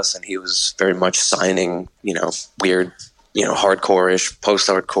signed us, and he was very much signing, weird, hardcore-ish,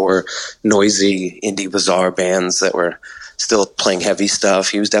 post-hardcore, noisy, indie, bizarre bands that were still playing heavy stuff.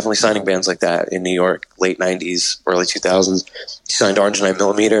 He was definitely signing bands like that in New York, late 90s, early 2000s. He signed Orange 9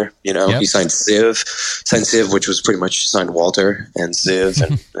 Millimeter, He signed Civ, which was pretty much signed Walter and Civ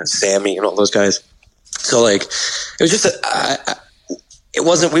and Sammy and all those guys. So, like, it was just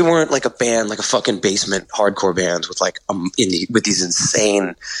we weren't like a band, like a fucking basement hardcore band with like with these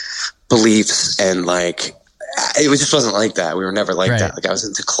insane beliefs and like it was just wasn't like that. We were never like Right. that. Like I was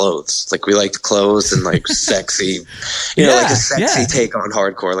into clothes. Like we liked clothes and like sexy, like a sexy take on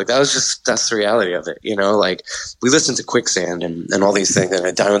hardcore. Like that's the reality of it. Like we listened to Quicksand and all these things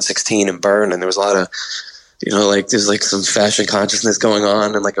and Diamond 16 and Burn, and there was a lot of, like there's like some fashion consciousness going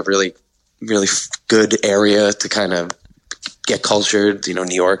on and like a really, really good area to kind of get cultured, New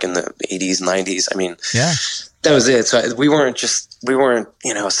York in the 80s, 90s. I mean, that was it. So we weren't,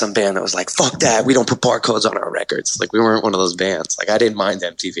 some band that was like, fuck that. We don't put barcodes on our records. Like we weren't one of those bands. Like I didn't mind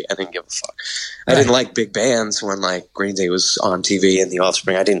MTV. I didn't give a fuck. I didn't like big bands when like Green Day was on TV and The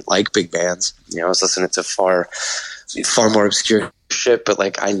Offspring. I didn't like big bands. I was listening to far more obscure shit, but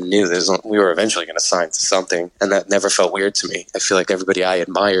like I knew we were eventually going to sign to something, and that never felt weird to me. I feel like everybody I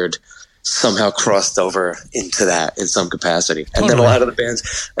admired somehow crossed over into that in some capacity. And then a lot of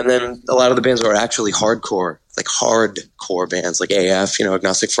the bands were actually hardcore bands like AF,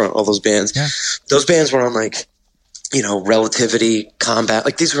 Agnostic Front, all those bands. Yeah. Those bands were on like, Relativity, Combat.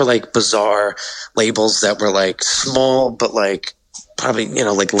 Like these were like bizarre labels that were like small, but like probably,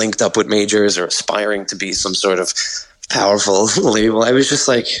 like linked up with majors or aspiring to be some sort of powerful label. I was just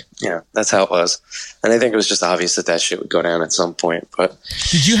like, that's how it was. And I think it was just obvious that shit would go down at some point. But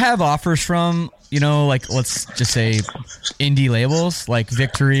did you have offers from, like let's just say indie labels like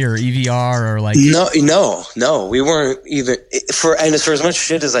Victory or EVR or like? No, we weren't even for as much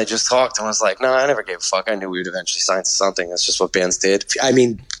shit as I just talked. I was like, no, I never gave a fuck. I knew we would eventually sign to something. That's just what bands did. I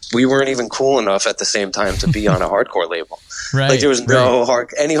mean, we weren't even cool enough at the same time to be on a hardcore label. Right. Like there was no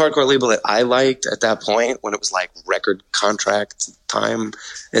any hardcore label that I liked at that point when it was like record contract time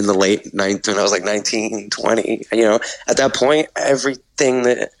in the late 90s when I was like 19, 20. At that point, everything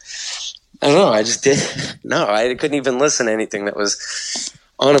that I don't know, I just did. No, I couldn't even listen to anything that was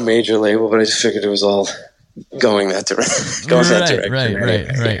on a major label, but I just figured it was all going that direction.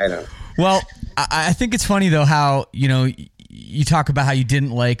 Right. I know. Well, I think it's funny though how you talk about how you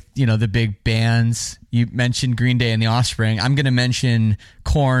didn't like, the big bands. You mentioned Green Day and The Offspring. I'm going to mention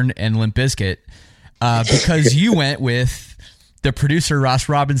Korn and Limp Bizkit because you went with the producer Ross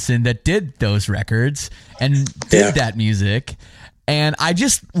Robinson that did those records and did that music. And I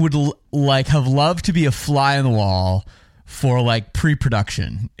just would have loved to be a fly on the wall for like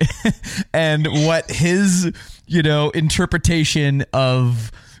pre-production and what his, interpretation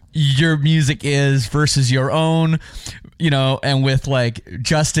of your music is versus your own, and with like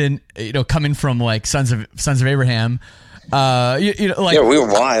Justin, coming from like Sons of Abraham, like we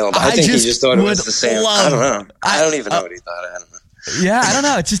were wild. I think he just thought it was the same. I don't know. I don't even know what he thought. I don't know. Yeah, I don't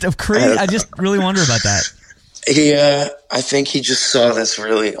know. It's just crazy. I just really wonder about that. I think he just saw this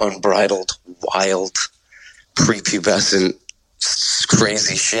really unbridled, wild, prepubescent,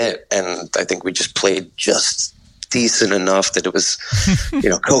 crazy shit, and I think we just played just decent enough that it was,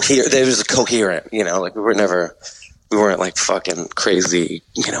 coherent. It was coherent, like we weren't like fucking crazy,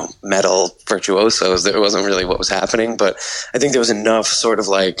 metal virtuosos. That wasn't really what was happening, but I think there was enough sort of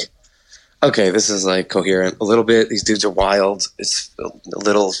like, okay, this is like coherent a little bit. These dudes are wild. It's a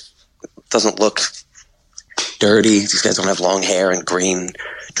little, doesn't look dirty. These guys don't have long hair and green,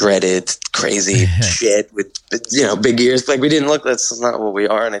 dreaded, crazy shit with, big ears. Like we didn't look, that's not what we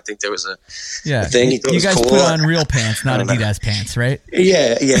are. And I think there was a thing. He thought you guys was cool. put on real pants, not Adidas pants, right?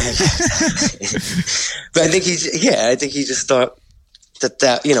 Yeah. But I think he just thought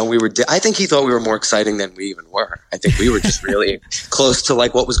that we were, I think he thought we were more exciting than we even were. I think we were just really close to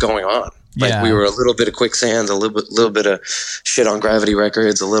like what was going on. Like we were a little bit of Quicksand, a little bit of shit on Gravity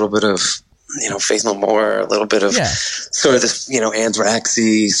Records, a little bit of, Faith No More, a little bit of sort of this,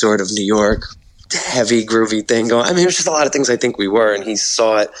 Anthraxy sort of New York heavy groovy thing going. I mean, it was just a lot of things I think we were, and he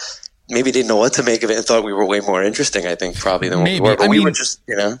saw it, maybe didn't know what to make of it and thought we were way more interesting, I think, probably than what we were. But we were just,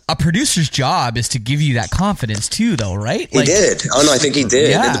 A producer's job is to give you that confidence too, though, right? He did. Oh, no, I think he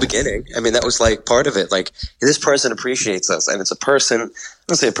did in the beginning. I mean, that was like part of it. Like, this person appreciates us, and it's a person, I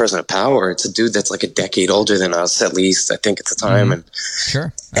don't say a person of power, it's a dude that's like a decade older than us, at least, I think at the time. Mm-hmm. And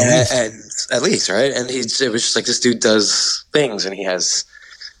sure. At least, right? And it was just like, this dude does things, and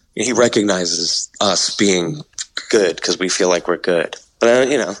he recognizes us being good because we feel like we're good. But,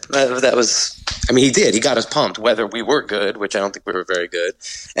 that was, I mean, he did. He got us pumped, whether we were good, which I don't think we were very good,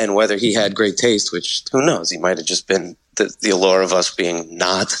 and whether he had great taste, which, who knows? He might have just been, the allure of us being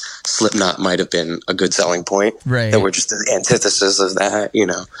not Slipknot might have been a good selling point. Right. That we're just the antithesis of that,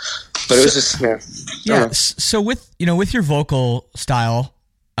 But it was just, So with your vocal style,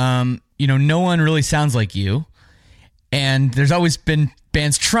 no one really sounds like you. And there's always been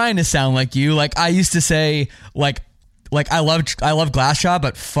bands trying to sound like you. Like I used to say, like, like I love Glassjaw,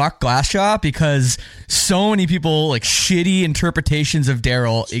 but fuck Glassjaw, because so many people, like, shitty interpretations of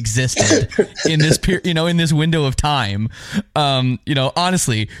Daryl existed in this in this window of time.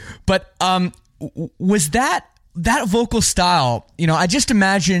 Honestly, but was that vocal style? I just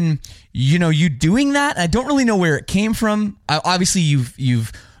imagine you doing that. I don't really know where it came from. Obviously,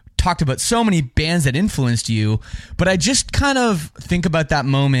 you've talked about so many bands that influenced you, but I just kind of think about that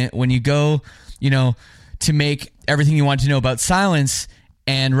moment when you go, to make Everything You Want to Know About Silence,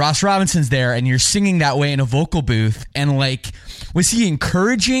 and Ross Robinson's there, and you're singing that way in a vocal booth, and like, was he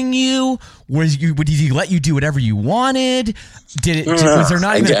encouraging you? Did he let you do whatever you wanted? Was there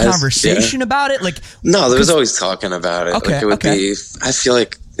not even a conversation about it? Like, no, there was always talking about it. Okay, like, it would be. I feel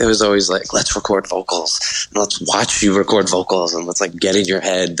like it was always like, let's record vocals, and let's watch you record vocals, and let's like get in your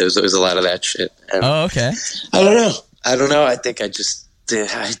head. There was always a lot of that shit. And okay. I don't know. I think I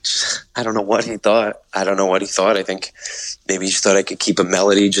don't know what he thought. I don't know what he thought. I think maybe he just thought I could keep a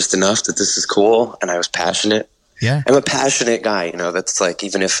melody just enough that this is cool, and I was passionate. Yeah, I'm a passionate guy. That's like,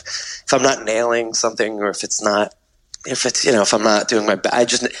 even if I'm not nailing something, or if I'm not doing my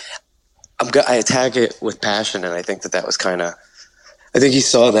best, I attack it with passion, and I think that was kind of. I think he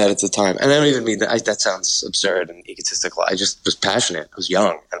saw that at the time, and I don't even mean that. That sounds absurd and egotistical. I just was passionate. I was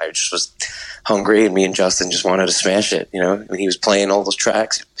young, and I just was hungry, and me and Justin just wanted to smash it. When he was playing all those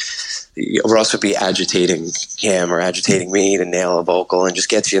tracks, Ross would be agitating him or agitating me to nail a vocal and just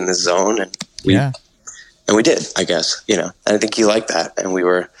get you in the zone, and we did, I guess. And I think he liked that, and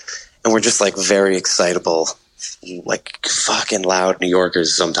we're just like very excitable, like fucking loud New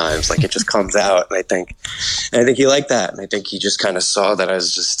Yorkers sometimes. Like, it just comes out, and I think he liked that, and I think he just kind of saw that I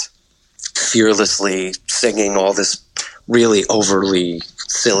was just fearlessly singing all this really overly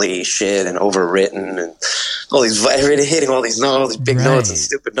silly shit and overwritten, and all these hitting all these notes, big notes and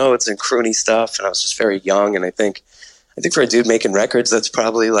stupid notes and croony stuff, and I was just very young, and I think for a dude making records, that's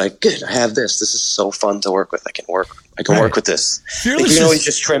probably like, good, I have this. This is so fun to work with. I can work with this. Like, you can always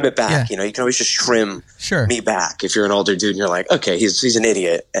just trim it back. Yeah. You can always just trim me back. If you're an older dude and you're like, okay, he's an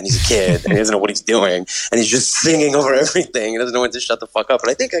idiot, and he's a kid, and he doesn't know what he's doing, and he's just singing over everything. He doesn't know when to shut the fuck up. And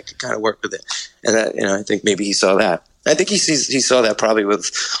I think I could kind of work with it. And that, I think maybe he saw that. I think he saw that probably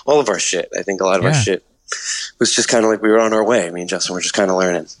with all of our shit. I think a lot of our shit was just kind of like we were on our way. Me and Justin were just kind of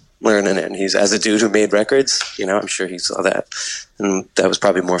learning it, and he's, as a dude who made records, I'm sure he saw that, and that was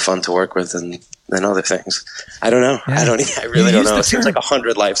probably more fun to work with than other things. I don't know. I really don't know. It seems like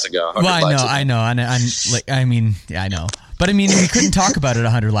 100 lives ago. Well, I know, and I'm like, I know. But I mean, we couldn't talk about it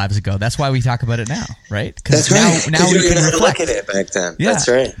 100 lives ago. That's why we talk about it now, right? That's right. Now we can look reflect. at it back then. Yeah. That's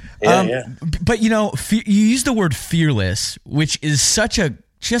right. Yeah. But you use the word fearless, which is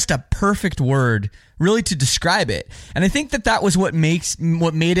just a perfect word, really, to describe it. And I think that was what made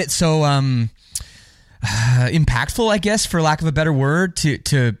it so impactful, I guess, for lack of a better word,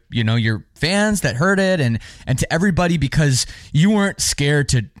 to your fans that heard it, and to everybody, because you weren't scared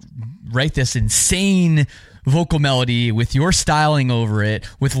to write this insane vocal melody with your styling over it,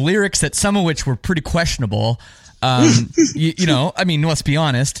 with lyrics that some of which were pretty questionable. I mean, let's be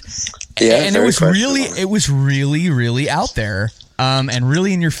honest. Yeah, and it was really, really out there, and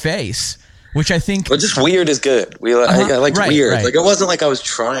really in your face, which I think. Well, just weird is good. I liked weird. Right. Like, it wasn't like I was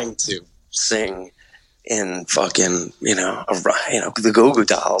trying to sing in fucking, the Goo Goo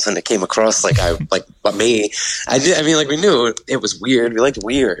Dolls, and it came across like me. We knew it was weird. We liked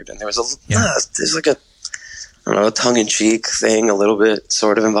weird, and there was there's like a, I don't know, a tongue-in-cheek thing a little bit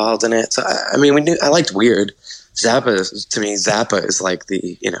sort of involved in it. So we knew, I liked weird. Zappa is like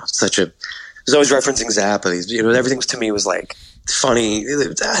the, such a, there's always referencing Zappa. Everything to me was like funny.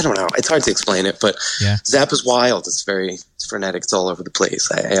 I don't know. It's hard to explain it, but Zappa's wild. It's very frenetic. It's all over the place.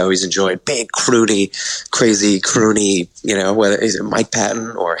 I always enjoyed big, crazy, croony, whether it's Mike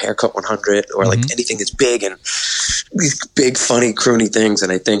Patton or Haircut 100 or like anything that's big and these big, funny, croony things.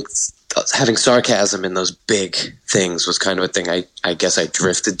 And I think having sarcasm in those big things was kind of a thing I guess I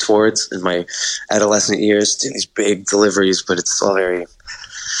drifted towards in my adolescent years, doing these big deliveries, but it's all very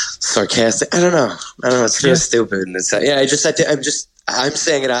sarcastic. I don't know. It's really stupid. And I'm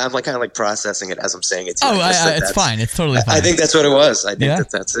saying it. I'm like kind of like processing it as I'm saying it. It's fine. It's totally fine. I think that's what it was. I think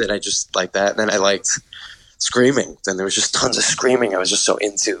that's it. I just like that. And then I liked screaming. Then there was just tons of screaming. I was just so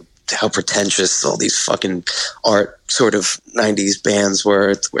into how pretentious all these fucking art sort of 90s bands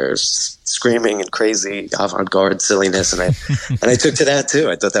were, where screaming and crazy avant-garde silliness, and I took to that too.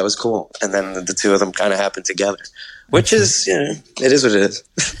 I thought that was cool, and then the two of them kind of happened together, which is, it is what it is.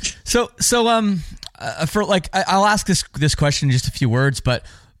 So for like, I'll ask this question in just a few words, but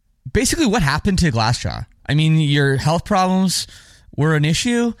basically, what happened to Glassjaw? I mean, your health problems were an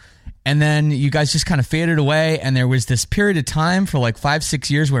issue, and then you guys just kind of faded away, and there was this period of time for like 5-6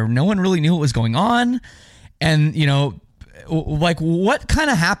 years where no one really knew what was going on. And, you know, like, what kind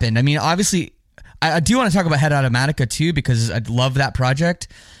of happened? I mean, obviously, I do want to talk about Head Automatica too, because I love that project.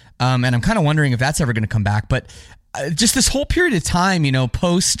 And I'm kind of wondering if that's ever going to come back. But just this whole period of time, you know,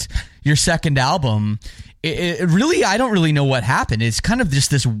 post your second album, it really, I don't really know what happened. It's kind of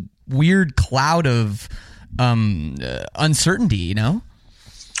just this weird cloud of uncertainty, you know?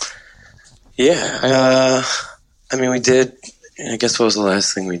 Yeah. I mean, we did, I guess what was the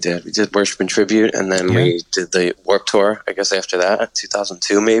last thing we did? We did Worship and Tribute, and then we did the Warped Tour, I guess after that,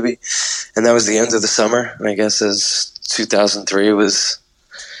 2002 maybe. And that was the end of the summer. And I guess as 2003 was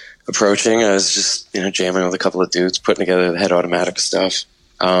approaching, I was just, you know, jamming with a couple of dudes, putting together the Head Automatica stuff.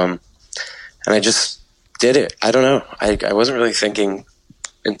 And I just did it. I don't know. I wasn't really thinking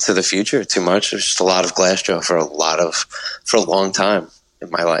into the future too much. It was just a lot of Glassjaw for a long time in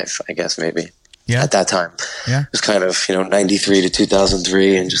my life, I guess maybe. Yeah. At that time. Yeah. It was kind of, you know, 93 to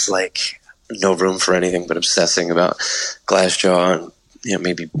 2003 and just like no room for anything but obsessing about Glassjaw and, you know,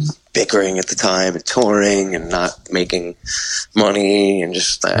 maybe bickering at the time and touring and not making money and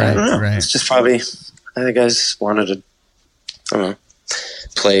just, I don't know. Right. It's just probably, I think I just wanted to, I don't know,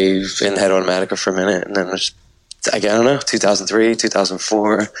 play in Head Automatica for a minute, and then just, I don't know, 2003,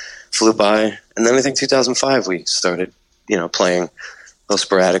 2004 flew by, and then I think 2005 we started, you know, playing a little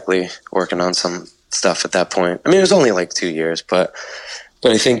sporadically, working on some stuff at that point. I mean, it was only like 2 years, but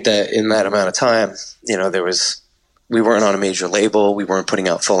I think that in that amount of time, you know, we weren't on a major label, we weren't putting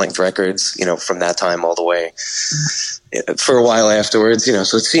out full-length records, you know, from that time all the way for a while afterwards, you know,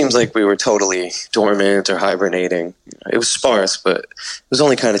 so it seems like we were totally dormant or hibernating. It was sparse, but it was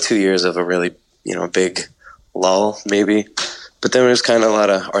only kind of 2 years of a really, you know, big lull maybe. But then there was kind of a lot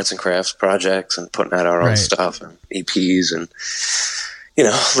of arts and crafts projects and putting out our own stuff and EPs and, you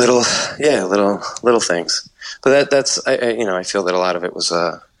know, little things. But that's you know, I feel that a lot of it was,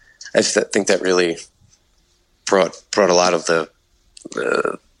 I think that really brought a lot of the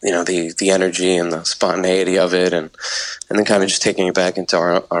you know, the energy and the spontaneity of it, and then kind of just taking it back into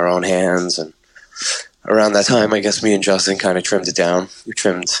our own hands. And around that time, I guess me and Justin kind of trimmed it down. We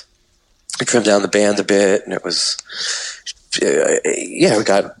trimmed down the band a bit, and it was we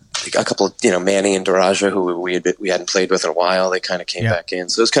got a couple of, you know, Manny and Daraja, who we hadn't played with in a while. They kind of came back in,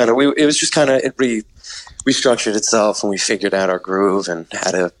 so it was kind of it restructured itself, and we figured out our groove and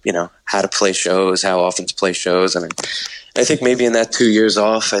how to play shows, how often to play shows. And I think maybe in that 2 years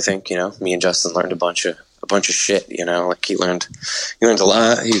off, I think, you know, me and Justin learned a bunch of shit, you know, like he learned a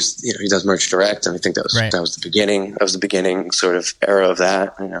lot. He's, you know, he does merch direct, and I think that was the beginning. That was the beginning sort of era of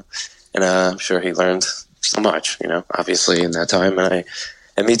that, you know, and I'm sure he learned so much, you know, obviously in that time.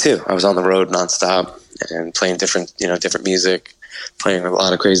 And me too. I was on the road nonstop and playing different music, playing a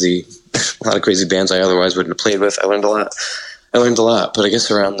lot of crazy bands I otherwise wouldn't have played with. I learned a lot, but I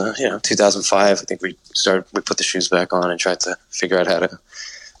guess around 2005, I think we put the shoes back on and tried to figure out how to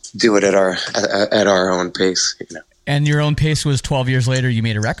do it at our own pace, you know. And your own pace was 12 years later, you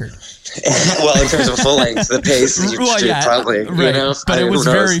made a record. Well, in terms of full length, the pace, probably, you know. But it was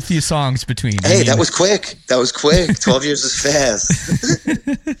very few songs between. Hey, that was quick. 12 years is fast.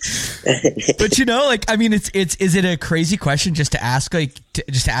 But you know, like, I mean, is it a crazy question just to ask, like,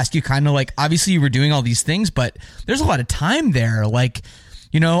 just to ask you kind of like, obviously you were doing all these things, but there's a lot of time there. Like,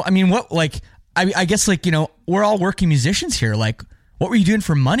 you know, I mean, what, like, I guess, like, you know, we're all working musicians here. Like, what were you doing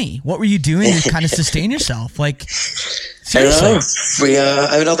for money? What were you doing to kind of sustain yourself? Like, seriously.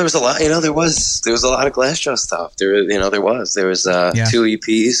 I know there was a lot. You know, there was a lot of Glassjaw stuff. There was two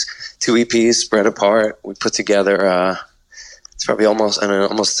EPs spread apart. We put together. It's probably we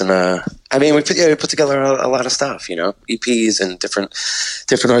put together a lot of stuff. You know, EPs and different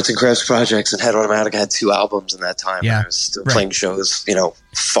arts and crafts projects. And Head Automatica had 2 albums in that time. Yeah, I was still playing shows. You know,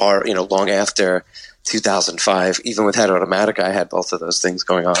 long after 2005, even with Head Automatica, I had both of those things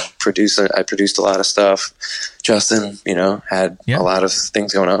going on. I produced a lot of stuff. Justin, you know, had a lot of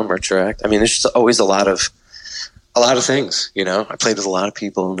things going on. Merch Direct. I mean, there's just always a lot of things. You know, I played with a lot of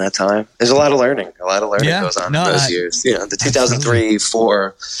people in that time. There's a lot of learning. Goes on in those years. You know, the 2003,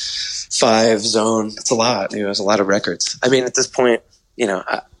 4, 5 zone. It's a lot. You know, it's a lot of records. I mean, at this point, you know,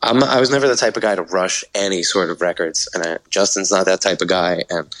 I was never the type of guy to rush any sort of records, and Justin's not that type of guy,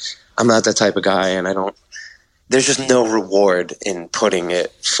 and I'm not that type of guy, and there's just no reward in putting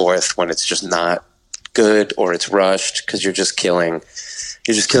it forth when it's just not good or it's rushed, because you're just killing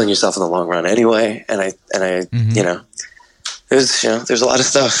yourself in the long run anyway. And I you know, there's a lot of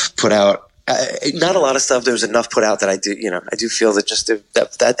stuff put out not a lot of stuff. There was enough put out that I do feel that just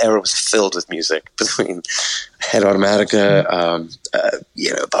that era was filled with music between Head Automatica,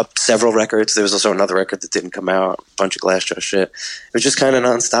 several records. There was also another record that didn't come out, a bunch of Glassjaw shit. It was just kind of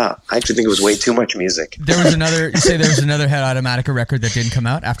nonstop. I actually think it was way too much music. There was another Head Automatica record that didn't come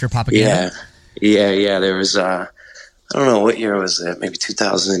out after Propaganda? Yeah. There was, I don't know, what year was it? Maybe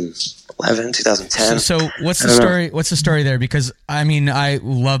 2011, 2010. So what's the story? What's the story there? Because I mean, I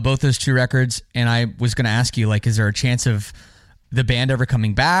love both those two records, and I was going to ask you, like, is there a chance of the band ever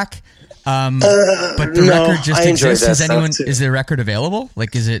coming back? But the record just exists. Is the record available?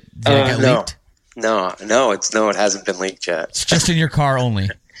 Like, did it get leaked? No, it hasn't been leaked yet. It's just in your car only.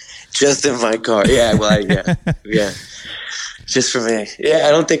 Just in my car. Yeah, well, yeah. Just for me. Yeah,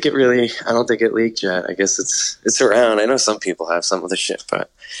 I don't think it leaked yet. I guess it's around. I know some people have some of the shit,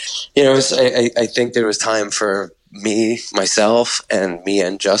 but I think there was time for myself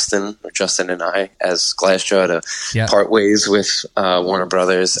and Justin, or Justin and I, as Glassjaw, to part ways with Warner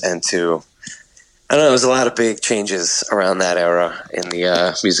Brothers, and to, I don't know, there was a lot of big changes around that era in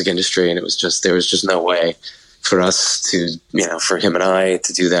the music industry, and there was just no way for us to, for him and I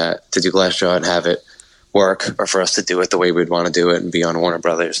to do that, to do Glassjaw and have it work, or for us to do it the way we'd want to do it and be on Warner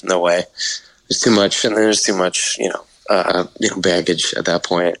Brothers. No way. There's too much, and there's too much, baggage at that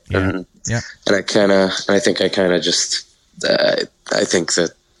point. And I think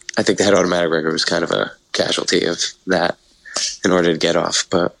the Head Automatic record was kind of a casualty of that in order to get off.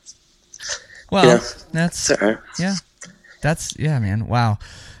 But that's man. Wow.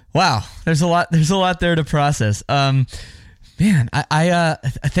 There's a lot there to process. Man, I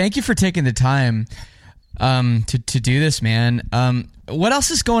thank you for taking the time to do this, man. What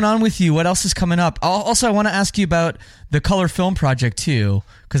else is going on with you? What else is coming up? Also, I want to ask you about the Color Film Project too,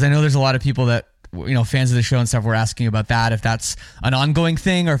 because I know there's a lot of people that, fans of the show and stuff, were asking about that, if that's an ongoing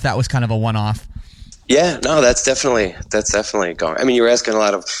thing or if that was kind of a one-off. Yeah, no, that's definitely going. I mean, you were asking a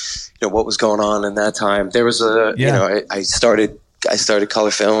lot of, what was going on in that time. There was I started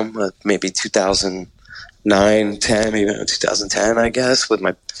Color Film maybe 2009, 10, even 2010, I guess, with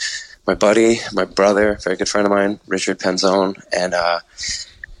my buddy, my brother, very good friend of mine, Richard Penzone, and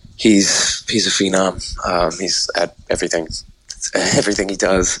he's a phenom. He's at everything he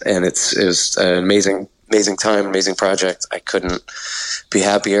does, and it was an amazing time, amazing project. I couldn't be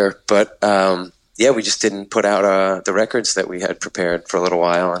happier. But we just didn't put out the records that we had prepared for a little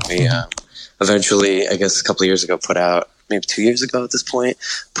while, and we eventually, I guess, a couple of years ago, put out, maybe 2 years ago at this point,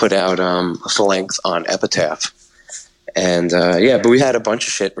 a full length on Epitaph. And but we had a bunch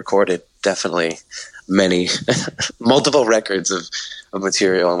of shit recorded, definitely multiple records of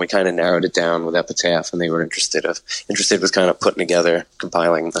material, and we kind of narrowed it down with Epitaph, and they were interested with kind of putting together,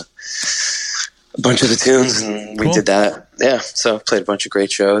 compiling a bunch of the tunes, and we did that. Yeah, so played a bunch of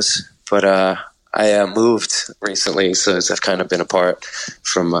great shows. But I moved recently, so I've kind of been apart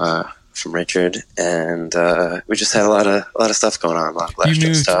from Richard, and we just had a lot of stuff going on, a lot of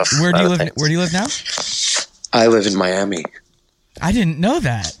Glassjaw stuff. Where do you live now? I live in Miami. I didn't know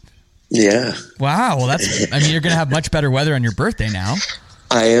that. Yeah. Wow. Well, you're going to have much better weather on your birthday now.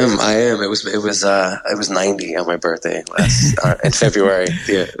 I am. It was 90 on my birthday in February.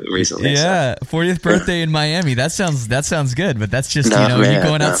 Recently. Yeah. So. 40th birthday in Miami. That sounds good, but that's just, you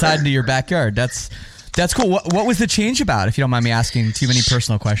going outside into your backyard. That's cool. What was the change about, if you don't mind me asking too many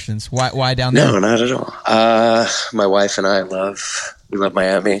personal questions? Why down there? No, not at all. My wife and I love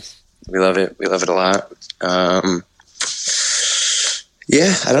Miami. We love it. We love it a lot. I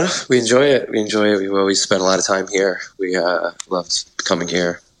don't know. We enjoy it. We've always spent a lot of time here. We loved coming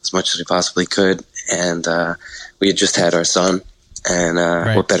here as much as we possibly could. And we had just had our son. And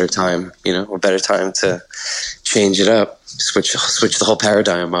what better time, to change it up, switch the whole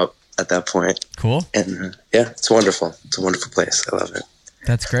paradigm up at that point. Cool. And it's wonderful. It's a wonderful place. I love it.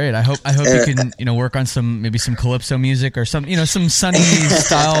 That's great. I hope you can work on some calypso music or some some sunny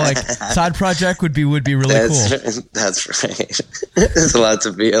style like side project would be really cool. That's right. There's a lot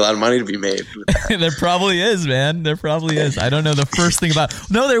of money to be made with that. There probably is, man. There probably is. I don't know the first thing about.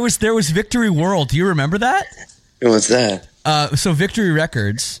 No, there was Victory World. Do you remember that? What's that? So Victory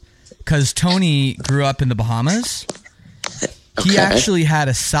Records, because Tony grew up in the Bahamas. Okay. He actually had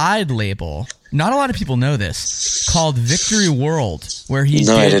a side label. Not a lot of people know this, called Victory World, where he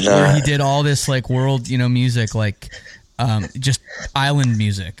did all this like world, music, like just island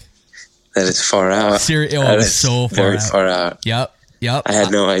music. That is far out. It was so far out. Far out. Yep. Yep. I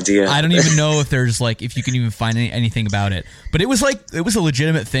had no idea. I don't even know if there's like if you can even find anything about it. But it was a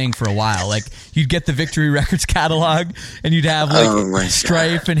legitimate thing for a while. Like you'd get the Victory Records catalog and you'd have like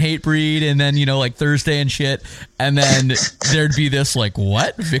Strife and Hatebreed and then like Thursday and shit. And then there'd be this like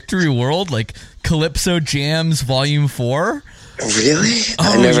what? Victory World? Like Calypso Jams Volume 4? Really?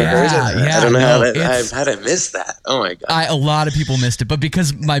 Oh, I never heard of that. Yeah, I don't know how did I miss that. Oh my god! A lot of people missed it, but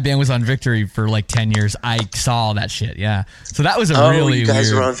because my band was on Victory for like 10 years, I saw all that shit. Yeah, so that was really you guys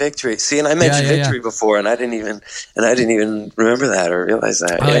weird. were on Victory. See, and I mentioned Victory before, and I didn't even remember that or realize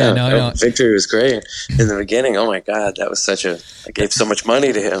that. Oh, no. Victory was great in the beginning. Oh my god, that was I gave so much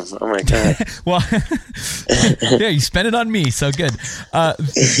money to him. Oh my god. Well, yeah, you spent it on me, so good.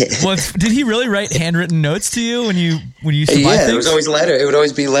 Did he really write handwritten notes to you when you used to buy things? It was always letter. It would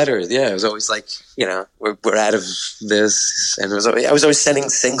always be letters. Yeah, it was always like, we're out of this, and I was always sending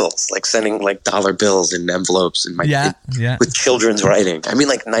singles, like sending like dollar bills in envelopes and with children's writing. I mean,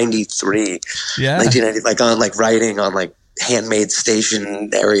 like 93, 1990, like on like writing on like handmade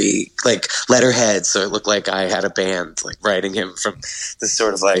stationery, like letterhead, so it looked like I had a band, like writing him from this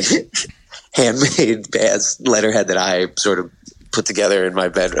sort of like handmade band letterhead that I sort of put together in my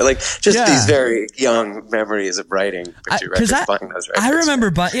bedroom, like just these very young memories of writing. Buying those records. I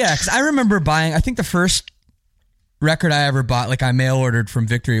remember buying. I think the first record I ever bought, like I mail ordered from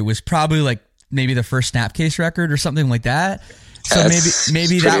Victory, was probably like maybe the first Snapcase record or something like that. So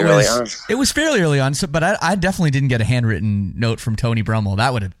maybe that was it was fairly early on. So, but I definitely didn't get a handwritten note from Tony Brummel.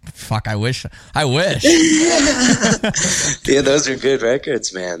 That would have I wish. Yeah, those are good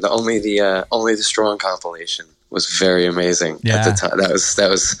records, man. Only the Strong compilation was very amazing at the time. That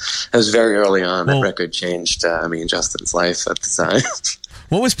was very early on. That record changed me and Justin's life at the time.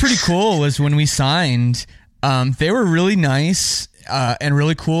 What was pretty cool was when we signed, they were really nice and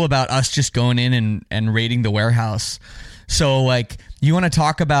really cool about us just going in and raiding the warehouse. So like, you want to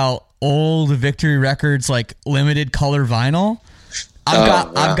talk about old Victory Records, like limited color vinyl?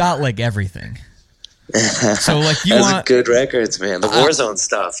 I've got like everything. So like want good records, man. The Warzone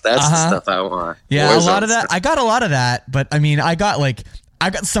stuff. That's the stuff I want. Yeah, Warzone a lot of that. Stuff. I got a lot of that, but I mean, I got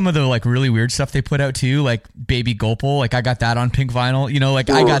some of the like really weird stuff they put out too, like Baby Gopal. Like I got that on pink vinyl.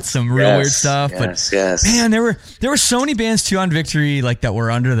 I got some real weird stuff. But man, there were so many bands too on Victory, like that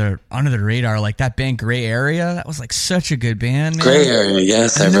were under the radar. Like that band Gray Area, that was like such a good band. Man. Gray Area,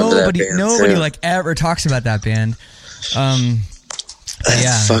 yes, I remember that band. Nobody like ever talks about that band.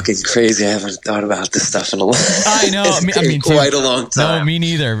 That's fucking crazy. I haven't thought about this stuff in a long time. I know. I mean, quite a long time. No, me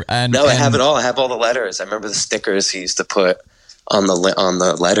neither. I have it all. I have all the letters. I remember the stickers he used to put on the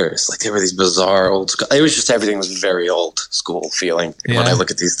letters. Like they were these bizarre old school. It was just everything was very old school feeling when I look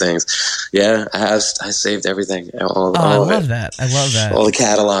at these things. Yeah, I saved everything. I love that. All the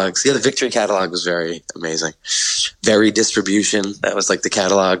catalogs. Yeah, the Victory catalog was very amazing. Very Distribution. That was like the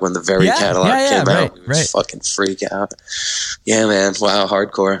catalog when the Very catalog came out. Right. Fucking freak out. Yeah, man. Wow,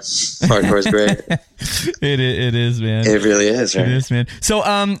 hardcore. Hardcore is great. It is, man. It really is, right? It is, man. So,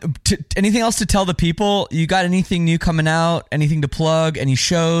 anything else to tell the people? You got anything new coming out? Anything to plug? Any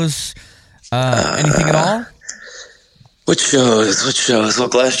shows? Anything at all? What shows? Well,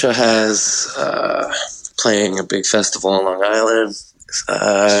 Glassjaw has playing a big festival on Long Island.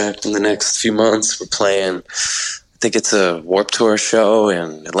 In the next few months, we're playing. I think it's a Warped Tour show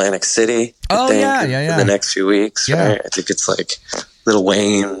in Atlantic City. In the next few weeks, right? I think it's like Lil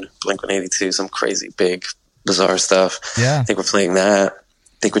Wayne, Blink-182, some crazy big bizarre stuff. Yeah, I think we're playing that.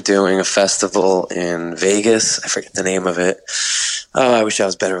 I think we're doing a festival in Vegas. I forget the name of it. Oh, I wish I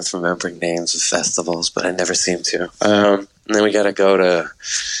was better with remembering names of festivals, but I never seem to. And then we got to go to.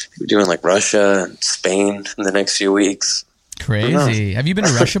 We're doing like Russia and Spain in the next few weeks. Crazy. Have you been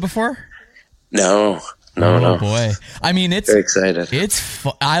to Russia before? No. Oh boy. I mean, it's very excited.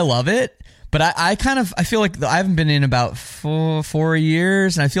 I love it. But I feel like I haven't been in about 4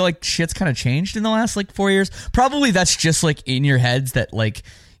 years, and I feel like shit's kind of changed in the last like 4 years. Probably that's just like in your heads that like,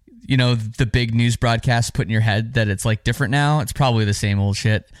 the big news broadcasts put in your head that it's like different now. It's probably the same old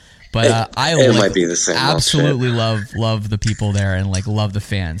shit. But it might be the same. Absolutely love the people there and like love the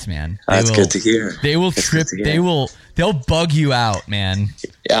fans, man. That's good to hear. They will trip. They'll bug you out, man.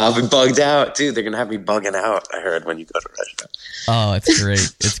 Yeah, I'll be bugged out, dude. They're gonna have me bugging out. I heard when you go to Russia. Oh, it's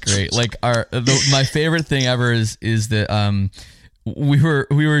great. It's great. Like my favorite thing ever is that we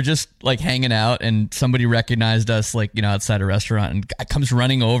were just like hanging out and somebody recognized us like outside a restaurant and comes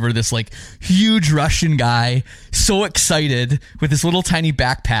running over, this like huge Russian guy, so excited with this little tiny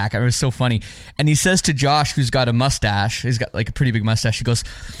backpack. It was so funny. And he says to Josh, who's got a mustache, he's got like a pretty big mustache, he goes,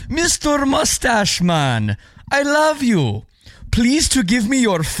 "Mr. Mustache Man, I love you. please to give me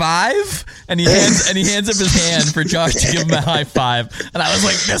your 5, and he hands up his hand for Josh to give him a high 5, and I was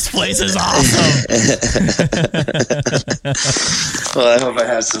like, this place is awesome. Well, I hope I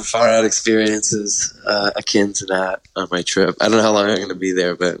have some far out experiences akin to that on my trip. I don't know how long I'm going to be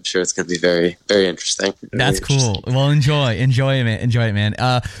there, but I'm sure it's going to be very, very interesting. That's cool. Well, enjoy it, man.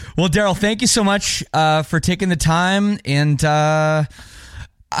 Well, Daryl, thank you so much for taking the time, and I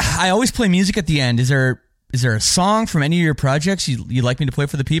always play music at the end. Is there a song from any of your projects you'd like me to play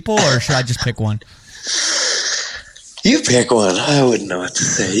for the people, or should I just pick one? You pick one. I wouldn't know what to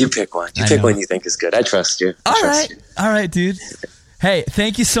say. You pick one. You pick one you think is good. I trust you. All right, dude. Hey,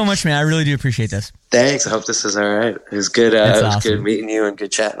 thank you so much, man. I really do appreciate this. Thanks. I hope this is all right. It was good. It was awesome. good meeting you and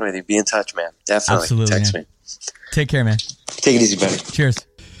good chatting with you. Be in touch, man. Definitely. Absolutely, Text man. me. Take care, man. Take it easy, buddy. Cheers.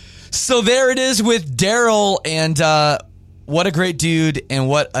 So there it is with Daryl, and what a great dude, and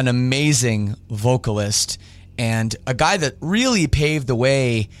what an amazing vocalist, and a guy that really paved the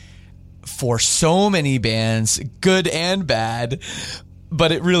way for so many bands, good and bad.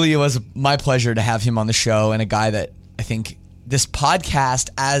 But it really was my pleasure to have him on the show, and a guy that I think this podcast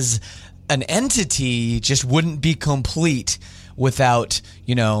as an entity just wouldn't be complete without,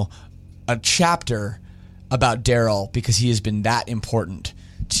 a chapter about Daryl, because he has been that important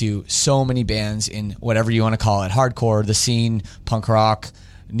to so many bands in whatever you want to call it, hardcore, the scene, punk rock,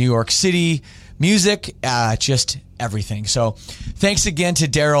 New York City, music, just everything. So thanks again to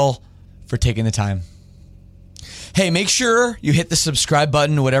Daryl for taking the time. Hey, make sure you hit the subscribe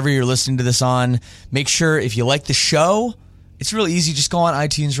button, whatever you're listening to this on. Make sure if you like the show, it's really easy. Just go on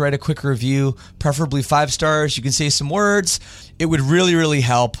iTunes, write a quick review, preferably 5 stars. You can say some words. It would really, really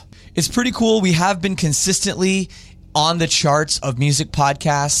help. It's pretty cool. We have been consistently on the charts of music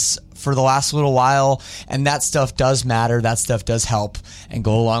podcasts for the last little while, and that stuff does matter. That stuff does help and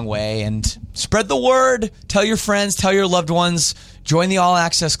go a long way. And spread the word. Tell your friends, tell your loved ones. Join the All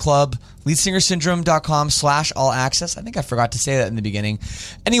Access Club, leadsingersyndrome.com/all access. I think I forgot to say that in the beginning.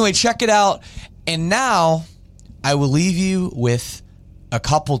 Anyway, check it out. And now I will leave you with a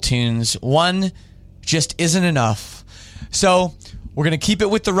couple tunes. One just isn't enough. So we're going to keep it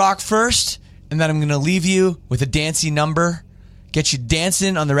with the rock first, and then I'm going to leave you with a dancey number. Get you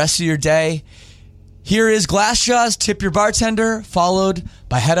dancing on the rest of your day. Here is Glassjaw's Tip Your Bartender, followed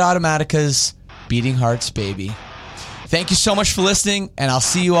by Head Automatica's Beating Hearts Baby. Thank you so much for listening, and I'll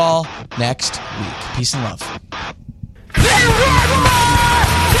see you all next week. Peace and love.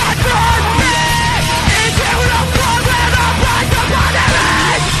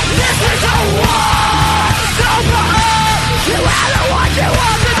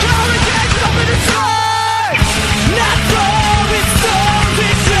 You